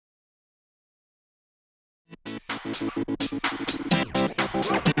ਅੱਜ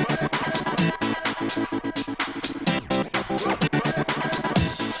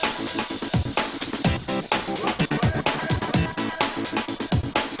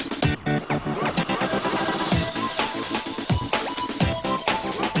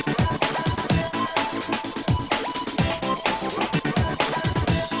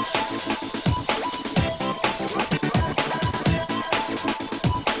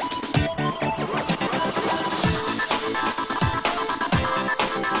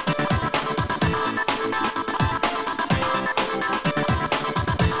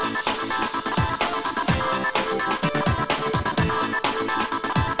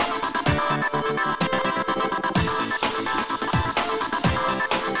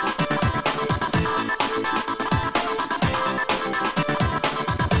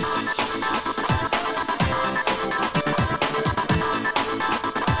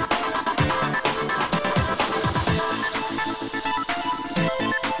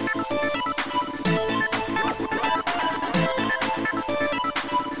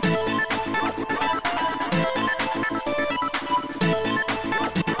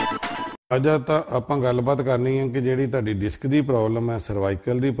ਤਾਂ ਆਪਾਂ ਗੱਲਬਾਤ ਕਰਨੀ ਹੈ ਕਿ ਜਿਹੜੀ ਤੁਹਾਡੀ ਡਿਸਕ ਦੀ ਪ੍ਰੋਬਲਮ ਹੈ,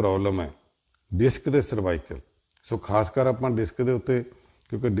 ਸਰਵਾਈਕਲ ਦੀ ਪ੍ਰੋਬਲਮ ਹੈ, ਡਿਸਕ ਤੇ ਸਰਵਾਈਕਲ। ਸੋ ਖਾਸ ਕਰ ਆਪਾਂ ਡਿਸਕ ਦੇ ਉੱਤੇ,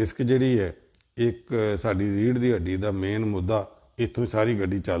 ਕਿਉਂਕਿ ਡਿਸਕ ਜਿਹੜੀ ਹੈ ਇੱਕ ਸਾਡੀ ਰੀੜ੍ਹ ਦੀ ਹੱਡੀ ਦਾ ਮੇਨ ਮੁੱਦਾ, ਇੱਥੋਂ ਹੀ ਸਾਰੀ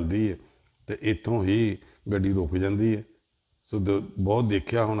ਗੱਡੀ ਚੱਲਦੀ ਹੈ ਅਤੇ ਇੱਥੋਂ ਹੀ ਗੱਡੀ ਰੁਕ ਜਾਂਦੀ ਹੈ। ਸੋ ਬਹੁਤ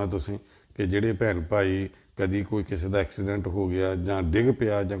ਦੇਖਿਆ ਹੋਣਾ ਤੁਸੀਂ ਕਿ ਜਿਹੜੇ ਭੈਣ ਭਾਈ ਕਦੀ ਕੋਈ ਕਿਸੇ ਦਾ ਐਕਸੀਡੈਂਟ ਹੋ ਗਿਆ ਜਾਂ ਡਿੱਗ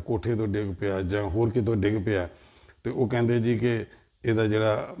ਪਿਆ ਜਾਂ ਕੋਠੇ ਤੋਂ ਡਿੱਗ ਪਿਆ ਜਾਂ ਹੋਰ ਕਿਤੋਂ ਡਿੱਗ ਪਿਆ ਅਤੇ ਉਹ ਕਹਿੰਦੇ ਜੀ ਕਿ ਇਹਦਾ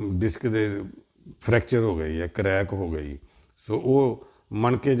ਜਿਹੜਾ ਡਿਸਕ ਦੇ ਫ੍ਰੈਕਚਰ ਹੋ ਗਈ ਹੈ, ਕਰੈਕ ਹੋ ਗਈ। ਸੋ ਉਹ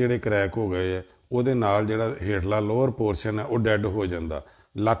ਮਣਕੇ ਜਿਹੜੇ ਕਰੈਕ ਹੋ ਗਏ ਹੈ, ਉਹਦੇ ਨਾਲ ਜਿਹੜਾ ਹੇਠਲਾ ਲੋਅਰ ਪੋਰਸ਼ਨ ਹੈ ਉਹ ਡੈੱਡ ਹੋ ਜਾਂਦਾ,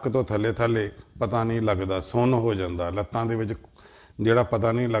 ਲੱਕ ਤੋਂ ਥੱਲੇ ਪਤਾ ਨਹੀਂ ਲੱਗਦਾ, ਸੁੰਨ ਹੋ ਜਾਂਦਾ, ਲੱਤਾਂ ਦੇ ਵਿੱਚ ਜਿਹੜਾ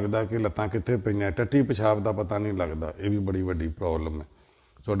ਪਤਾ ਨਹੀਂ ਲੱਗਦਾ ਕਿ ਲੱਤਾਂ ਕਿੱਥੇ ਪਈਆਂ, ਟੱਟੀ ਪਿਸ਼ਾਬ ਦਾ ਪਤਾ ਨਹੀਂ ਲੱਗਦਾ। ਇਹ ਵੀ ਬੜੀ ਵੱਡੀ ਪ੍ਰੋਬਲਮ ਹੈ।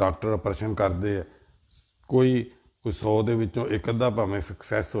 ਸੋ ਡਾਕਟਰ ਆਪਰੇਸ਼ਨ ਕਰਦੇ ਆ, ਕੋਈ 100 ਦੇ ਵਿੱਚੋਂ ਇੱਕ ਅੱਧਾ ਭਾਵੇਂ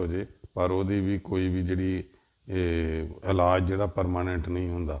ਸਕਸੈਸ ਹੋ ਜੇ, ਪਰ ਉਹਦੀ ਵੀ ਕੋਈ ਵੀ ਜਿਹੜੀ ਇਲਾਜ ਜਿਹੜਾ ਪਰਮਾਨੈਂਟ ਨਹੀਂ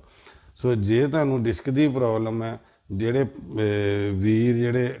ਹੁੰਦਾ। ਸੋ ਜੇ ਤੁਹਾਨੂੰ ਡਿਸਕ ਦੀ ਪ੍ਰੋਬਲਮ ਹੈ, ਜਿਹੜੇ ਵੀਰ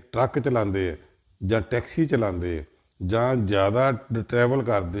ਜਿਹੜੇ ਟਰੱਕ ਚਲਾਉਂਦੇ ਆ ਜਾਂ ਟੈਕਸੀ ਚਲਾਉਂਦੇ ਆ ਜਾਂ ਜ਼ਿਆਦਾ ਟਰੈਵਲ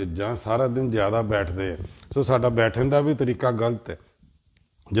ਕਰਦੇ ਜਾਂ ਸਾਰਾ ਦਿਨ ਜ਼ਿਆਦਾ ਬੈਠਦੇ ਆ, ਸੋ ਸਾਡਾ ਬੈਠਣ ਦਾ ਵੀ ਤਰੀਕਾ ਗਲਤ ਹੈ।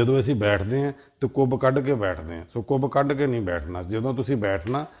 ਜਦੋਂ ਅਸੀਂ ਬੈਠਦੇ ਹਾਂ ਤਾਂ ਕੁੱਬ ਕੱਢ ਕੇ ਬੈਠਦੇ ਹਾਂ। ਸੋ ਕੁੱਬ ਕੱਢ ਕੇ ਨਹੀਂ ਬੈਠਣਾ। ਜਦੋਂ ਤੁਸੀਂ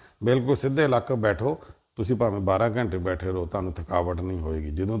ਬੈਠਣਾ ਬਿਲਕੁਲ ਸਿੱਧੇ ਲੱਕ ਬੈਠੋ, ਤੁਸੀਂ ਭਾਵੇਂ 12 ਘੰਟੇ ਬੈਠੇ ਰਹੋ, ਤੁਹਾਨੂੰ ਥਕਾਵਟ ਨਹੀਂ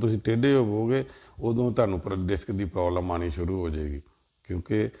ਹੋਏਗੀ। ਜਦੋਂ ਤੁਸੀਂ ਟੇਢੇ ਹੋਵੋਗੇ ਉਦੋਂ ਤੁਹਾਨੂੰ ਡਿਸਕ ਦੀ ਪ੍ਰੋਬਲਮ ਆਉਣੀ ਸ਼ੁਰੂ ਹੋ ਜਾਏਗੀ,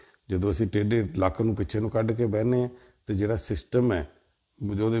 ਕਿਉਂਕਿ ਜਦੋਂ ਅਸੀਂ ਟੇਢੇ ਲੱਕ ਨੂੰ ਪਿੱਛੇ ਨੂੰ ਕੱਢ ਕੇ ਬਹਿੰਦੇ ਹਾਂ ਤਾਂ ਜਿਹੜਾ ਸਿਸਟਮ ਹੈ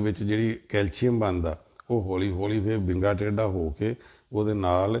ਉਹਦੇ ਵਿੱਚ ਜਿਹੜੀ ਕੈਲਸ਼ੀਅਮ ਬਣਦਾ ਉਹ ਹੌਲੀ ਹੌਲੀ ਫਿਰ ਵਿੰਗਾ ਟੇਢਾ ਹੋ ਕੇ ਉਹਦੇ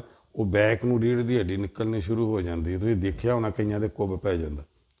ਨਾਲ ਉਹ ਬੈਕ ਨੂੰ ਰੀੜ੍ਹ ਦੀ ਹੱਡੀ ਨਿਕਲਣੀ ਸ਼ੁਰੂ ਹੋ ਜਾਂਦੀ ਹੈ। ਤੁਸੀਂ ਦੇਖਿਆ ਹੋਣਾ ਕਈਆਂ ਦੇ ਕੁੱਬ ਪੈ ਜਾਂਦਾ।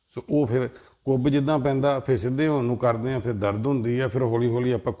 ਸੋ ਉਹ ਫਿਰ ਕੁੱਬ ਜਿੱਦਾਂ ਪੈਂਦਾ ਫਿਰ ਸਿੱਧੇ ਹੋਣ ਨੂੰ ਕਰਦੇ ਹਾਂ, ਫਿਰ ਦਰਦ ਹੁੰਦੀ ਹੈ, ਫਿਰ ਹੌਲੀ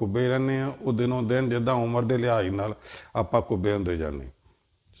ਹੌਲੀ ਆਪਾਂ ਕੁੱਬੇ ਰਹਿੰਦੇ ਹਾਂ। ਉਹ ਦਿਨੋਂ ਦਿਨ ਜਿੱਦਾਂ ਉਮਰ ਦੇ ਲਿਹਾਜ਼ ਨਾਲ ਆਪਾਂ ਕੁੱਬੇ ਹੁੰਦੇ ਜਾਂਦੇ।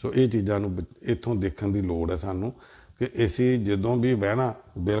 ਸੋ ਇਹ ਚੀਜ਼ਾਂ ਨੂੰ ਇੱਥੋਂ ਦੇਖਣ ਦੀ ਲੋੜ ਹੈ ਸਾਨੂੰ ਕਿ ਅਸੀਂ ਜਦੋਂ ਵੀ ਬਹਿਣਾ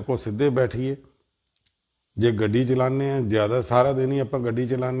ਬਿਲਕੁਲ ਸਿੱਧੇ ਬੈਠੀਏ। ਜੇ ਗੱਡੀ ਚਲਾਉਂਦੇ ਹਾਂ, ਜ਼ਿਆਦਾ ਸਾਰਾ ਦਿਨ ਹੀ ਆਪਾਂ ਗੱਡੀ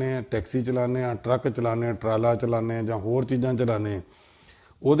ਚਲਾਉਂਦੇ ਹਾਂ, ਟੈਕਸੀ ਚਲਾਉਂਦੇ ਹਾਂ, ਟਰੱਕ ਚਲਾਉਂਦੇ ਹਾਂ, ਟਰਾਲਾ ਚਲਾਉਂਦੇ ਹਾਂ ਜਾਂ ਹੋਰ ਚੀਜ਼ਾਂ ਚਲਾਉਂਦੇ ਹਾਂ,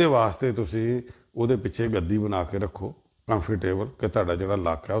 ਉਹਦੇ ਵਾਸਤੇ ਤੁਸੀਂ ਉਹਦੇ ਪਿੱਛੇ ਗੱਦੀ ਬਣਾ ਕੇ ਰੱਖੋ ਕੰਫਰਟੇਬਲ, ਕਿ ਤੁਹਾਡਾ ਜਿਹੜਾ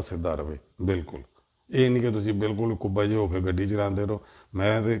ਲੱਕ ਹੈ ਉਹ ਸਿੱਧਾ ਰਹੇ ਬਿਲਕੁਲ। ਇਹ ਨਹੀਂ ਕਿ ਤੁਸੀਂ ਬਿਲਕੁਲ ਕੁੱਬਾ ਜਿਹੇ ਹੋ ਕੇ ਗੱਡੀ ਚਲਾਉਂਦੇ ਰਹੋ।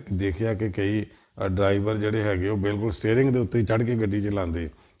 ਮੈਂ ਤਾਂ ਦੇਖਿਆ ਕਿ ਕਈ ਡਰਾਈਵਰ ਜਿਹੜੇ ਹੈਗੇ ਉਹ ਬਿਲਕੁਲ ਸਟੀਅਰਿੰਗ ਦੇ ਉੱਤੇ ਹੀ ਚੜ੍ਹ ਕੇ ਗੱਡੀ ਚਲਾਉਂਦੇ।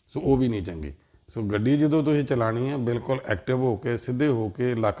 ਸੋ ਉਹ ਵੀ ਨਹੀਂ ਚੰਗੀ। ਸੋ ਗੱਡੀ ਜਦੋਂ ਤੁਸੀਂ ਚਲਾਉਣੀ ਹੈ ਬਿਲਕੁਲ ਐਕਟਿਵ ਹੋ ਕੇ, ਸਿੱਧੇ ਹੋ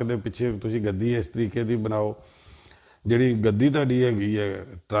ਕੇ, ਲੱਕ ਦੇ ਪਿੱਛੇ ਤੁਸੀਂ ਗੱਦੀ ਇਸ ਤਰੀਕੇ ਦੀ ਬਣਾਓ। ਜਿਹੜੀ ਗੱਦੀ ਤੁਹਾਡੀ ਹੈਗੀ ਹੈ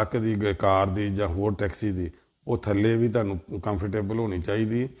ਟਰੱਕ ਦੀ, ਕਾਰ ਦੀ ਜਾਂ ਹੋਰ ਟੈਕਸੀ ਦੀ, ਉਹ ਥੱਲੇ ਵੀ ਤੁਹਾਨੂੰ ਕੰਫਰਟੇਬਲ ਹੋਣੀ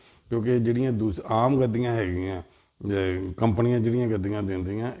ਚਾਹੀਦੀ, ਕਿਉਂਕਿ ਜਿਹੜੀਆਂ ਆਮ ਗੱਡੀਆਂ ਹੈਗੀਆਂ, ਕੰਪਨੀਆਂ ਜਿਹੜੀਆਂ ਗੱਡੀਆਂ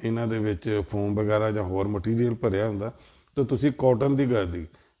ਦਿੰਦੀਆਂ, ਇਹਨਾਂ ਦੇ ਵਿੱਚ ਫੋਮ ਵਗੈਰਾ ਜਾਂ ਹੋਰ ਮਟੀਰੀਅਲ ਭਰਿਆ ਹੁੰਦਾ। ਤਾਂ ਤੁਸੀਂ ਕਾਟਨ ਦੀ ਗੱਦੀ,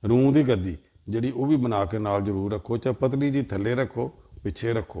 ਰੂੰ ਦੀ ਗੱਦੀ ਜਿਹੜੀ ਉਹ ਵੀ ਬਣਾ ਕੇ ਨਾਲ ਜ਼ਰੂਰ ਰੱਖੋ। ਚਾਹੇ ਪਤਲੀ ਜੀ ਥੱਲੇ ਰੱਖੋ,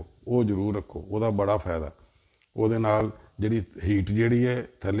 ਪਿੱਛੇ ਰੱਖੋ, ਉਹ ਜ਼ਰੂਰ ਰੱਖੋ। ਉਹਦਾ ਬੜਾ ਫਾਇਦਾ। ਉਹਦੇ ਨਾਲ ਜਿਹੜੀ ਹੀਟ ਜਿਹੜੀ ਹੈ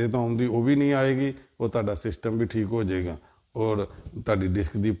ਥੱਲੇ ਤੋਂ ਆਉਂਦੀ ਉਹ ਵੀ ਨਹੀਂ ਆਏਗੀ, ਉਹ ਤੁਹਾਡਾ ਸਿਸਟਮ ਵੀ ਠੀਕ ਹੋ ਜਾਏਗਾ ਔਰ ਤੁਹਾਡੀ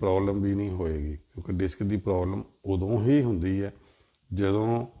ਡਿਸਕ ਦੀ ਪ੍ਰੋਬਲਮ ਵੀ ਨਹੀਂ ਹੋਏਗੀ। ਕਿਉਂਕਿ ਡਿਸਕ ਦੀ ਪ੍ਰੋਬਲਮ ਉਦੋਂ ਹੀ ਹੁੰਦੀ ਹੈ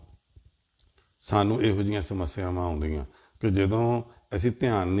ਜਦੋਂ ਸਾਨੂੰ ਇਹੋ ਜਿਹੀਆਂ ਸਮੱਸਿਆਵਾਂ ਆਉਂਦੀਆਂ ਕਿ ਜਦੋਂ ਅਸੀਂ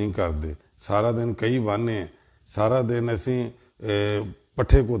ਧਿਆਨ ਨਹੀਂ ਕਰਦੇ। ਸਾਰਾ ਦਿਨ ਕਈ ਵਾਹਨੇ, ਸਾਰਾ ਦਿਨ ਅਸੀਂ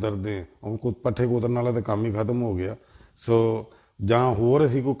ਪੱਠੇ ਕੁਤਰਦੇ, ਪੱਠੇ ਕੁਤਰਨ ਵਾਲਾ ਤਾਂ ਕੰਮ ਹੀ ਖਤਮ ਹੋ ਗਿਆ। ਸੋ ਜਾਂ ਹੋਰ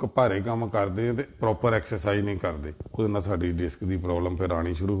ਅਸੀਂ ਕੋਈ ਭਾਰੇ ਕੰਮ ਕਰਦੇ ਹਾਂ ਅਤੇ ਪ੍ਰੋਪਰ ਐਕਸਰਸਾਈਜ਼ ਨਹੀਂ ਕਰਦੇ, ਉਹਦੇ ਨਾਲ ਸਾਡੀ ਡਿਸਕ ਦੀ ਪ੍ਰੋਬਲਮ ਫਿਰ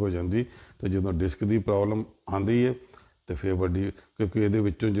ਆਉਣੀ ਸ਼ੁਰੂ ਹੋ ਜਾਂਦੀ। ਅਤੇ ਜਦੋਂ ਡਿਸਕ ਦੀ ਪ੍ਰੋਬਲਮ ਆਉਂਦੀ ਹੈ ਅਤੇ ਫਿਰ ਵੱਡੀ, ਕਿਉਂਕਿ ਇਹਦੇ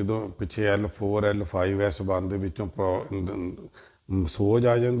ਵਿੱਚੋਂ ਜਦੋਂ ਪਿੱਛੇ L4 L5 ਇਸ ਬੰਦ ਦੇ ਵਿੱਚੋਂ ਸੋਜ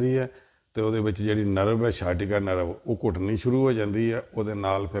ਆ ਜਾਂਦੀ ਹੈ ਅਤੇ ਉਹਦੇ ਵਿੱਚ ਜਿਹੜੀ ਨਰਵ ਹੈ ਛਾਟਿਕਾ ਨਰਵ ਉਹ ਘੁੱਟਣੀ ਸ਼ੁਰੂ ਹੋ ਜਾਂਦੀ ਹੈ। ਉਹਦੇ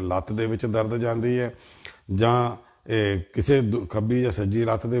ਨਾਲ ਫਿਰ ਲੱਤ ਦੇ ਵਿੱਚ ਦਰਦ ਜਾਂਦੀ ਹੈ ਜਾਂ ਕਿਸੇ ਖੱਬੀ ਜਾਂ ਸੱਜੀ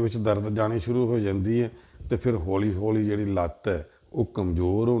ਲੱਤ ਦੇ ਵਿੱਚ ਦਰਦ ਜਾਣੀ ਸ਼ੁਰੂ ਹੋ ਜਾਂਦੀ ਹੈ ਤੇ ਫਿਰ ਹੌਲੀ ਹੌਲੀ ਜਿਹੜੀ ਲੱਤ ਹੈ ਉਹ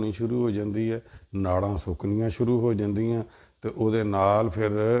ਕਮਜ਼ੋਰ ਹੋਣੀ ਸ਼ੁਰੂ ਹੋ ਜਾਂਦੀ ਹੈ, ਨਾੜਾਂ ਸੁੱਕਣੀਆਂ ਸ਼ੁਰੂ ਹੋ ਜਾਂਦੀਆਂ ਤੇ ਉਹਦੇ ਨਾਲ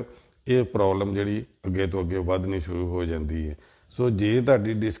ਫਿਰ ਇਹ ਪ੍ਰੋਬਲਮ ਜਿਹੜੀ ਅੱਗੇ ਤੋਂ ਅੱਗੇ ਵੱਧਣੀ ਸ਼ੁਰੂ ਹੋ ਜਾਂਦੀ ਹੈ। ਸੋ ਜੇ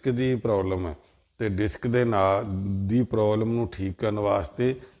ਤੁਹਾਡੀ ਡਿਸਕ ਦੀ ਪ੍ਰੋਬਲਮ ਹੈ ਤੇ ਡਿਸਕ ਦੇ ਨਾਲ ਦੀ ਪ੍ਰੋਬਲਮ ਨੂੰ ਠੀਕ ਕਰਨ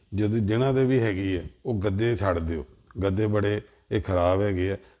ਵਾਸਤੇ ਜਿਨ੍ਹਾਂ ਦੇ ਵੀ ਹੈਗੀ ਹੈ ਉਹ ਗੱਦੇ ਛੱਡ ਦਿਓ। ਗੱਦੇ ਬੜੇ ਇਹ ਖਰਾਬ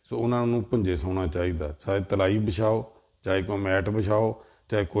ਹੈਗੇ ਆ, ਸੋ ਉਹਨਾਂ ਨੂੰ ਭੁੰਜੇ ਸੌਣਾ ਚਾਹੀਦਾ। ਚਾਹੇ ਤਲਾਈ ਵਿਛਾਓ, ਚਾਹੇ ਕੋਈ ਮੈਟ ਵਿਛਾਓ,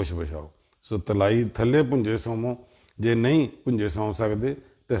 ਚਾਹੇ ਕੁਛ ਵਿਛਾਓ। ਸੋ ਤਲਾਈ ਥੱਲੇ ਭੁੰਜੇ ਸੌਵੋ। ਜੇ ਨਹੀਂ ਭੁੰਜੇ ਸੌਂ ਸਕਦੇ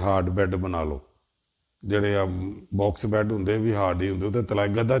ਤੇ ਹਾਰਡ ਬੈੱਡ ਬਣਾ ਲਓ। ਜਿਹੜੇ ਆ ਬਾਕਸ ਬੈੱਡ ਹੁੰਦੇ ਵੀ ਹਾਰਡ ਹੀ ਹੁੰਦੇ, ਉਹ 'ਤੇ ਤਲਾਈ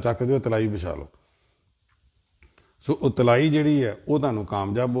ਗੱਦਾ ਚੱਕ ਦਿਓ, ਤਲਾਈ ਵਿਛਾ ਲਓ। ਸੋ ਉਹ ਤਲਾਈ ਜਿਹੜੀ ਹੈ ਉਹ ਤੁਹਾਨੂੰ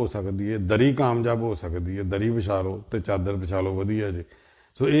ਕਾਮਯਾਬ ਹੋ ਸਕਦੀ ਹੈ, ਦਰੀ ਕਾਮਯਾਬ ਹੋ ਸਕਦੀ ਹੈ। ਦਰੀ ਵਿਛਾ ਲਓ ਅਤੇ ਚਾਦਰ ਵਿਛਾ ਲਓ ਵਧੀਆ ਜੀ।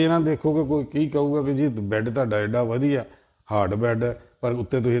 ਸੋ ਇਹ ਨਾ ਦੇਖੋ ਕਿ ਕੋਈ ਕੀ ਕਹੂਗਾ ਕਿ ਜੀ ਬੈੱਡ ਤੁਹਾਡਾ ਐਡਾ ਵਧੀਆ ਹਾਰਡ ਬੈੱਡ ਹੈ ਪਰ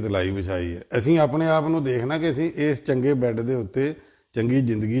ਉੱਤੇ ਤੁਸੀਂ ਤਲਾਈ ਵਿਛਾਈ ਹੈ। ਅਸੀਂ ਆਪਣੇ ਆਪ ਨੂੰ ਦੇਖਣਾ ਕਿ ਅਸੀਂ ਇਸ ਚੰਗੇ ਬੈੱਡ ਦੇ ਉੱਤੇ ਚੰਗੀ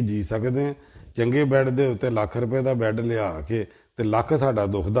ਜ਼ਿੰਦਗੀ ਜੀ ਸਕਦੇ ਹਾਂ। ਚੰਗੇ ਬੈੱਡ ਦੇ ਉੱਤੇ ਲੱਖ ਰੁਪਏ ਦਾ ਬੈੱਡ ਲਿਆ ਕੇ ਤੇ ਲੱਕ ਸਾਡਾ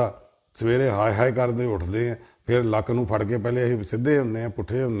ਦੁਖਦਾ, ਸਵੇਰੇ ਹਾਏ ਹਾਏ ਕਰਦੇ ਉੱਠਦੇ ਹਾਂ, ਫਿਰ ਲੱਕ ਨੂੰ ਫੜ ਕੇ ਪਹਿਲੇ ਅਸੀਂ ਸਿੱਧੇ ਹੁੰਦੇ ਹਾਂ,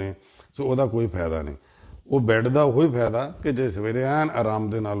 ਪੁੱਠੇ ਹੁੰਦੇ ਹਾਂ। ਸੋ ਉਹਦਾ ਕੋਈ ਫਾਇਦਾ ਨਹੀਂ। ਉਹ ਬੈੱਡ ਦਾ ਉਹੀ ਫਾਇਦਾ ਕਿ ਜੇ ਸਵੇਰੇ ਐਨ ਆਰਾਮ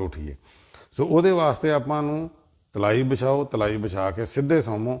ਦੇ ਨਾਲ ਉੱਠੀਏ। ਸੋ ਉਹਦੇ ਵਾਸਤੇ ਆਪਾਂ ਨੂੰ ਤਲਾਈ ਵਿਛਾਓ, ਤਲਾਈ ਵਿਛਾ ਕੇ ਸਿੱਧੇ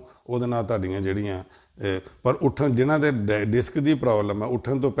ਸੌਵੋ। ਉਹਦੇ ਨਾਲ ਤੁਹਾਡੀਆਂ ਜਿਹੜੀਆਂ ਪਰ ਜਿਨ੍ਹਾਂ ਦੇ ਡਿਸਕ ਦੀ ਪ੍ਰੋਬਲਮ ਹੈ,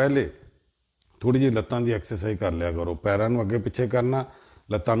 ਉੱਠਣ ਤੋਂ ਪਹਿਲੇ ਥੋੜ੍ਹੀ ਜਿਹੀ ਲੱਤਾਂ ਦੀ ਐਕਸਰਸਾਈਜ਼ ਕਰ ਲਿਆ ਕਰੋ। ਪੈਰਾਂ ਨੂੰ ਅੱਗੇ ਪਿੱਛੇ ਕਰਨਾ,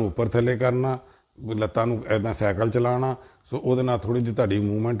 ਲੱਤਾਂ ਨੂੰ ਉੱਪਰ ਥੱਲੇ ਕਰਨਾ, ਲੱਤਾਂ ਨੂੰ ਇੱਦਾਂ ਸਾਈਕਲ ਚਲਾਉਣਾ। ਸੋ ਉਹਦੇ ਨਾਲ ਥੋੜ੍ਹੀ ਜਿਹੀ ਤੁਹਾਡੀ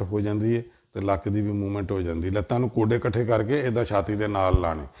ਮੂਵਮੈਂਟ ਹੋ ਜਾਂਦੀ ਹੈ ਅਤੇ ਲੱਕ ਦੀ ਵੀ ਮੂਵਮੈਂਟ ਹੋ ਜਾਂਦੀ। ਲੱਤਾਂ ਨੂੰ ਕੋਡੇ ਇਕੱਠੇ ਕਰਕੇ ਇੱਦਾਂ ਛਾਤੀ ਦੇ ਨਾਲ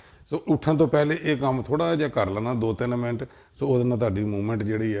ਲਾਣੇ। ਸੋ ਉੱਠਣ ਤੋਂ ਪਹਿਲੇ ਇਹ ਕੰਮ ਥੋੜ੍ਹਾ ਜਿਹਾ ਕਰ ਲੈਣਾ 2-3 ਮਿੰਟ। ਸੋ ਉਹਦੇ ਨਾਲ ਤੁਹਾਡੀ ਮੂਵਮੈਂਟ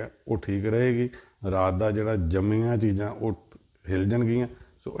ਜਿਹੜੀ ਹੈ ਉਹ ਠੀਕ ਰਹੇਗੀ। ਰਾਤ ਦਾ ਜਿਹੜਾ ਜੰਮੀਆਂ ਚੀਜ਼ਾਂ ਉਹ ਹਿਲ ਜਾਣਗੀਆਂ।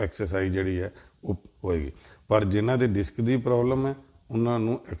 ਸੋ ਐਕਸਰਸਾਈਜ਼ ਜਿਹੜੀ ਹੈ ਉਹ ਹੋਏਗੀ। ਪਰ ਜਿਨ੍ਹਾਂ ਦੇ ਡਿਸਕ ਦੀ ਪ੍ਰੋਬਲਮ ਹੈ ਉਹਨਾਂ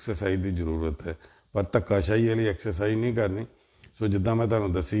ਨੂੰ ਐਕਸਰਸਾਈਜ਼ ਦੀ ਜ਼ਰੂਰਤ ਹੈ, ਪਰ ਧੱਕਾਸ਼ਾਹੀ ਵਾਲੀ ਐਕਸਰਸਾਈਜ਼ ਨਹੀਂ ਕਰਨੀ। ਸੋ ਜਿੱਦਾਂ ਮੈਂ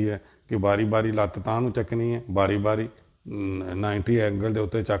ਤੁਹਾਨੂੰ ਦੱਸੀ ਹੈ ਕਿ ਵਾਰੀ ਵਾਰੀ ਲੱਤ ਤਾਂ ਨੂੰ ਚੱਕਣੀ ਹੈ, ਵਾਰੀ ਵਾਰੀ 90 ਐਂਗਲ ਦੇ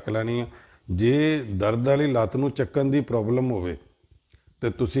ਉੱਤੇ ਚੱਕ ਲੈਣੀ ਹੈ। ਜੇ ਦਰਦ ਵਾਲੀ ਲੱਤ ਨੂੰ ਚੱਕਣ ਦੀ ਪ੍ਰੋਬਲਮ ਹੋਵੇ ਤੇ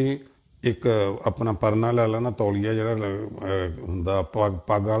ਤੁਸੀਂ ਇੱਕ ਆਪਣਾ ਪਰਨਾ ਲੈ ਲੈਣਾ, ਤੌਲੀਆ ਜਿਹੜਾ ਹੁੰਦਾ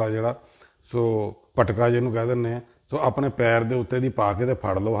ਪੱਗ ਵਾਲਾ ਜਿਹੜਾ, ਸੋ ਪਟਕਾ ਜਿਹਨੂੰ ਕਹਿ ਦਿੰਦੇ ਆ। ਸੋ ਆਪਣੇ ਪੈਰ ਦੇ ਉੱਤੇ ਦੀ ਪਾ ਕੇ ਤੇ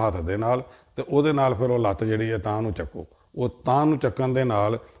ਫੜ ਲਓ ਹੱਥ ਦੇ ਨਾਲ ਤੇ ਉਹਦੇ ਨਾਲ ਫਿਰ ਉਹ ਲੱਤ ਜਿਹੜੀ ਹੈ ਤਾਂ ਨੂੰ ਚੱਕੋ। ਉਹ ਤਾਂ ਨੂੰ ਚੱਕਣ ਦੇ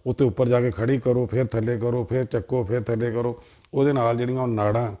ਨਾਲ ਉੱਤੇ ਉੱਪਰ ਜਾ ਕੇ ਖੜੀ ਕਰੋ, ਫਿਰ ਥੱਲੇ ਕਰੋ, ਫਿਰ ਚੱਕੋ, ਫਿਰ ਥੱਲੇ ਕਰੋ। ਉਹਦੇ ਨਾਲ ਜਿਹੜੀਆਂ ਉਹ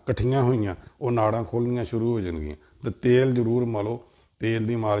ਨਾੜਾਂ ਇਕੱਠੀਆਂ ਹੋਈਆਂ ਉਹ ਨਾੜਾਂ ਖੋਲ੍ਹਣੀਆਂ ਸ਼ੁਰੂ ਹੋ ਜਾਣਗੀਆਂ। ਅਤੇ ਤੇਲ ਜ਼ਰੂਰ ਮਲੋ। ਤੇਲ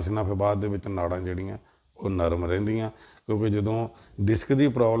ਦੀ ਮਾਲਿਸ਼ ਨਾਲ ਫਿਰ ਬਾਅਦ ਦੇ ਵਿੱਚ ਨਾੜਾਂ ਜਿਹੜੀਆਂ ਉਹ ਨਰਮ ਰਹਿੰਦੀਆਂ। ਕਿਉਂਕਿ ਜਦੋਂ ਡਿਸਕ ਦੀ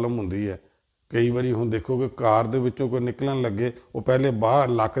ਪ੍ਰੋਬਲਮ ਹੁੰਦੀ ਹੈ, ਕਈ ਵਾਰੀ ਹੁਣ ਦੇਖੋ ਕਿ ਕਾਰ ਦੇ ਵਿੱਚੋਂ ਕੋਈ ਨਿਕਲਣ ਲੱਗੇ, ਉਹ ਪਹਿਲੇ ਬਾਹਰ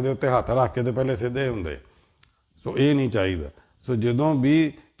ਲੱਕ ਦੇ ਉੱਤੇ ਹੱਥ ਰੱਖ ਕੇ ਤੇ ਪਹਿਲੇ ਸਿੱਧੇ ਹੁੰਦੇ। ਸੋ ਇਹ ਨਹੀਂ ਚਾਹੀਦਾ। ਸੋ ਜਦੋਂ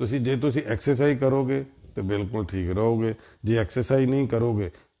ਵੀ ਜੇ ਤੁਸੀਂ ਐਕਸਰਸਾਈਜ਼ ਕਰੋਗੇ ਤਾਂ ਬਿਲਕੁਲ ਠੀਕ ਰਹੋਗੇ। ਜੇ ਐਕਸਰਸਾਈਜ਼ ਨਹੀਂ ਕਰੋਗੇ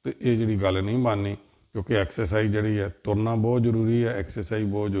ਤਾਂ ਇਹ ਜਿਹੜੀ ਗੱਲ ਨਹੀਂ ਬਣਨੀ। ਕਿਉਂਕਿ ਐਕਸਰਸਾਈਜ਼ ਜਿਹੜੀ ਹੈ, ਤੁਰਨਾ ਬਹੁਤ ਜ਼ਰੂਰੀ ਹੈ, ਐਕਸਰਸਾਈਜ਼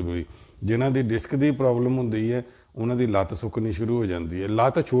ਬਹੁਤ ਜ਼ਰੂਰੀ। ਜਿਨ੍ਹਾਂ ਦੀ ਡਿਸਕ ਦੀ ਪ੍ਰੋਬਲਮ ਹੁੰਦੀ ਹੈ ਉਹਨਾਂ ਦੀ ਲੱਤ ਸੁੱਕਣੀ ਸ਼ੁਰੂ ਹੋ ਜਾਂਦੀ ਹੈ,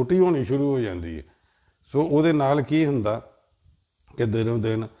 ਲੱਤ ਛੋਟੀ ਹੋਣੀ ਸ਼ੁਰੂ ਹੋ ਜਾਂਦੀ ਹੈ। ਸੋ ਉਹਦੇ ਨਾਲ ਕੀ ਹੁੰਦਾ ਕਿ ਦਿਨੋਂ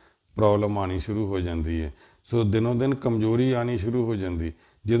ਦਿਨ ਪ੍ਰੋਬਲਮ ਆਉਣੀ ਸ਼ੁਰੂ ਹੋ ਜਾਂਦੀ ਹੈ। ਸੋ ਦਿਨੋਂ ਦਿਨ ਕਮਜ਼ੋਰੀ ਆਉਣੀ ਸ਼ੁਰੂ ਹੋ ਜਾਂਦੀ।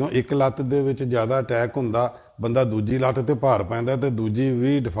 ਜਦੋਂ ਇੱਕ ਲੱਤ ਦੇ ਵਿੱਚ ਜ਼ਿਆਦਾ ਅਟੈਕ ਹੁੰਦਾ, ਬੰਦਾ ਦੂਜੀ ਲੱਤ 'ਤੇ ਭਾਰ ਪੈਂਦਾ ਅਤੇ ਦੂਜੀ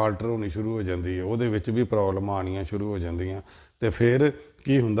ਵੀ ਡਿਫਾਲਟਰ ਹੋਣੀ ਸ਼ੁਰੂ ਹੋ ਜਾਂਦੀ ਹੈ। ਉਹਦੇ ਵਿੱਚ ਵੀ ਪ੍ਰੋਬਲਮਾਂ ਆਉਣੀਆਂ ਸ਼ੁਰੂ ਹੋ ਜਾਂਦੀਆਂ ਅਤੇ ਫਿਰ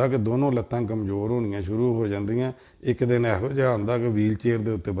ਕੀ ਹੁੰਦਾ ਕਿ ਦੋਨੋਂ ਲੱਤਾਂ ਕਮਜ਼ੋਰ ਹੋਣੀਆਂ ਸ਼ੁਰੂ ਹੋ ਜਾਂਦੀਆਂ। ਇੱਕ ਦਿਨ ਇਹੋ ਜਿਹਾ ਹੁੰਦਾ ਕਿ ਵੀਲ ਚੇਅਰ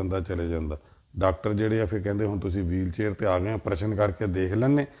ਦੇ ਉੱਤੇ ਬੰਦਾ ਚਲੇ ਜਾਂਦਾ। ਡਾਕਟਰ ਜਿਹੜੇ ਆ ਫਿਰ ਕਹਿੰਦੇ ਹੁਣ ਤੁਸੀਂ ਵੀਲ ਚੇਅਰ 'ਤੇ ਆ ਗਏ, ਆਪਰੇਸ਼ਨ ਕਰਕੇ ਦੇਖ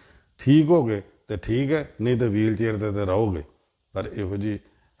ਲੈਂਦੇ, ਠੀਕ ਹੋ ਗਏ ਤਾਂ ਠੀਕ ਹੈ, ਨਹੀਂ ਤਾਂ ਵੀਲ ਚੇਅਰ 'ਤੇ ਤਾਂ ਰਹੋਗੇ। ਪਰ ਇਹੋ ਜਿਹੀ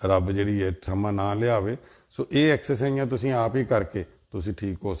ਰੱਬ ਜਿਹੜੀ ਹੈ ਸਮਾਂ ਨਾ ਲਿਆਵੇ। ਸੋ ਇਹ ਐਕਸਰਸਾਈਜ਼ਾਂ ਤੁਸੀਂ ਆਪ ਹੀ ਕਰਕੇ ਤੁਸੀਂ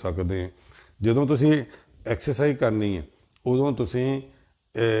ਠੀਕ ਹੋ ਸਕਦੇ। ਜਦੋਂ ਤੁਸੀਂ ਐਕਸਰਸਾਈਜ਼ ਕਰਨੀ ਹੈ ਉਦੋਂ ਤੁਸੀਂ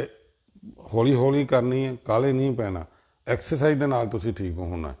ਹੌਲੀ ਹੌਲੀ ਕਰਨੀ ਹੈ, ਕਾਹਲੇ ਨਹੀਂ ਪੈਣਾ। ਐਕਸਰਸਾਈਜ਼ ਦੇ ਨਾਲ ਤੁਸੀਂ ਠੀਕ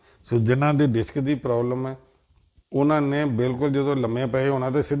ਹੋਣਾ। ਸੋ ਜਿਨ੍ਹਾਂ ਦੀ ਡਿਸਕ ਦੀ ਪ੍ਰੋਬਲਮ ਹੈ ਉਹਨਾਂ ਨੇ ਬਿਲਕੁਲ ਜਦੋਂ ਲੰਮੇ ਪਏ ਹੋਣਾ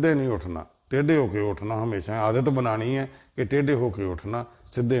ਤਾਂ ਸਿੱਧੇ ਨਹੀਂ ਉੱਠਣਾ, ਟੇਢੇ ਹੋ ਕੇ ਉੱਠਣਾ। ਹਮੇਸ਼ਾ ਆਦਤ ਬਣਾਉਣੀ ਹੈ ਕਿ ਟੇਢੇ ਹੋ ਕੇ ਉੱਠਣਾ,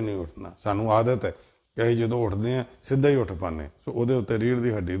 ਸਿੱਧੇ ਨਹੀਂ ਉੱਠਣਾ। ਸਾਨੂੰ ਆਦਤ ਹੈ ਕਿ ਅਸੀਂ ਜਦੋਂ ਉੱਠਦੇ ਹਾਂ ਸਿੱਧਾ ਹੀ ਉੱਠ ਪਾਉਂਦੇ। ਸੋ ਉਹਦੇ ਉੱਤੇ ਰੀੜ੍ਹ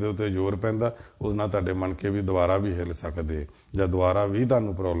ਦੀ ਹੱਡੀ ਦੇ ਉੱਤੇ ਜ਼ੋਰ ਪੈਂਦਾ, ਉਹਦੇ ਨਾਲ ਤੁਹਾਡੇ ਮਣਕੇ ਵੀ ਦੁਬਾਰਾ ਵੀ ਹਿੱਲ ਸਕਦੇ ਜਾਂ ਦੁਬਾਰਾ ਵੀ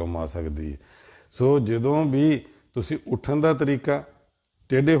ਤੁਹਾਨੂੰ ਪ੍ਰੋਬਲਮ ਆ ਸਕਦੀ ਹੈ। ਸੋ ਜਦੋਂ ਵੀ ਤੁਸੀਂ ਉੱਠਣ ਦਾ ਤਰੀਕਾ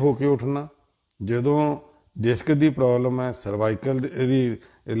ਟੇਢੇ ਹੋ ਕੇ ਉੱਠਣਾ। ਜਦੋਂ ਡਿਸਕ ਦੀ ਪ੍ਰੋਬਲਮ ਹੈ, ਸਰਵਾਈਕਲ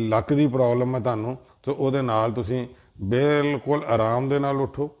ਇਹਦੀ ਲੱਕ ਦੀ ਪ੍ਰੋਬਲਮ ਹੈ ਤੁਹਾਨੂੰ, ਸੋ ਉਹਦੇ ਨਾਲ ਤੁਸੀਂ ਬਿਲਕੁਲ ਆਰਾਮ ਦੇ ਨਾਲ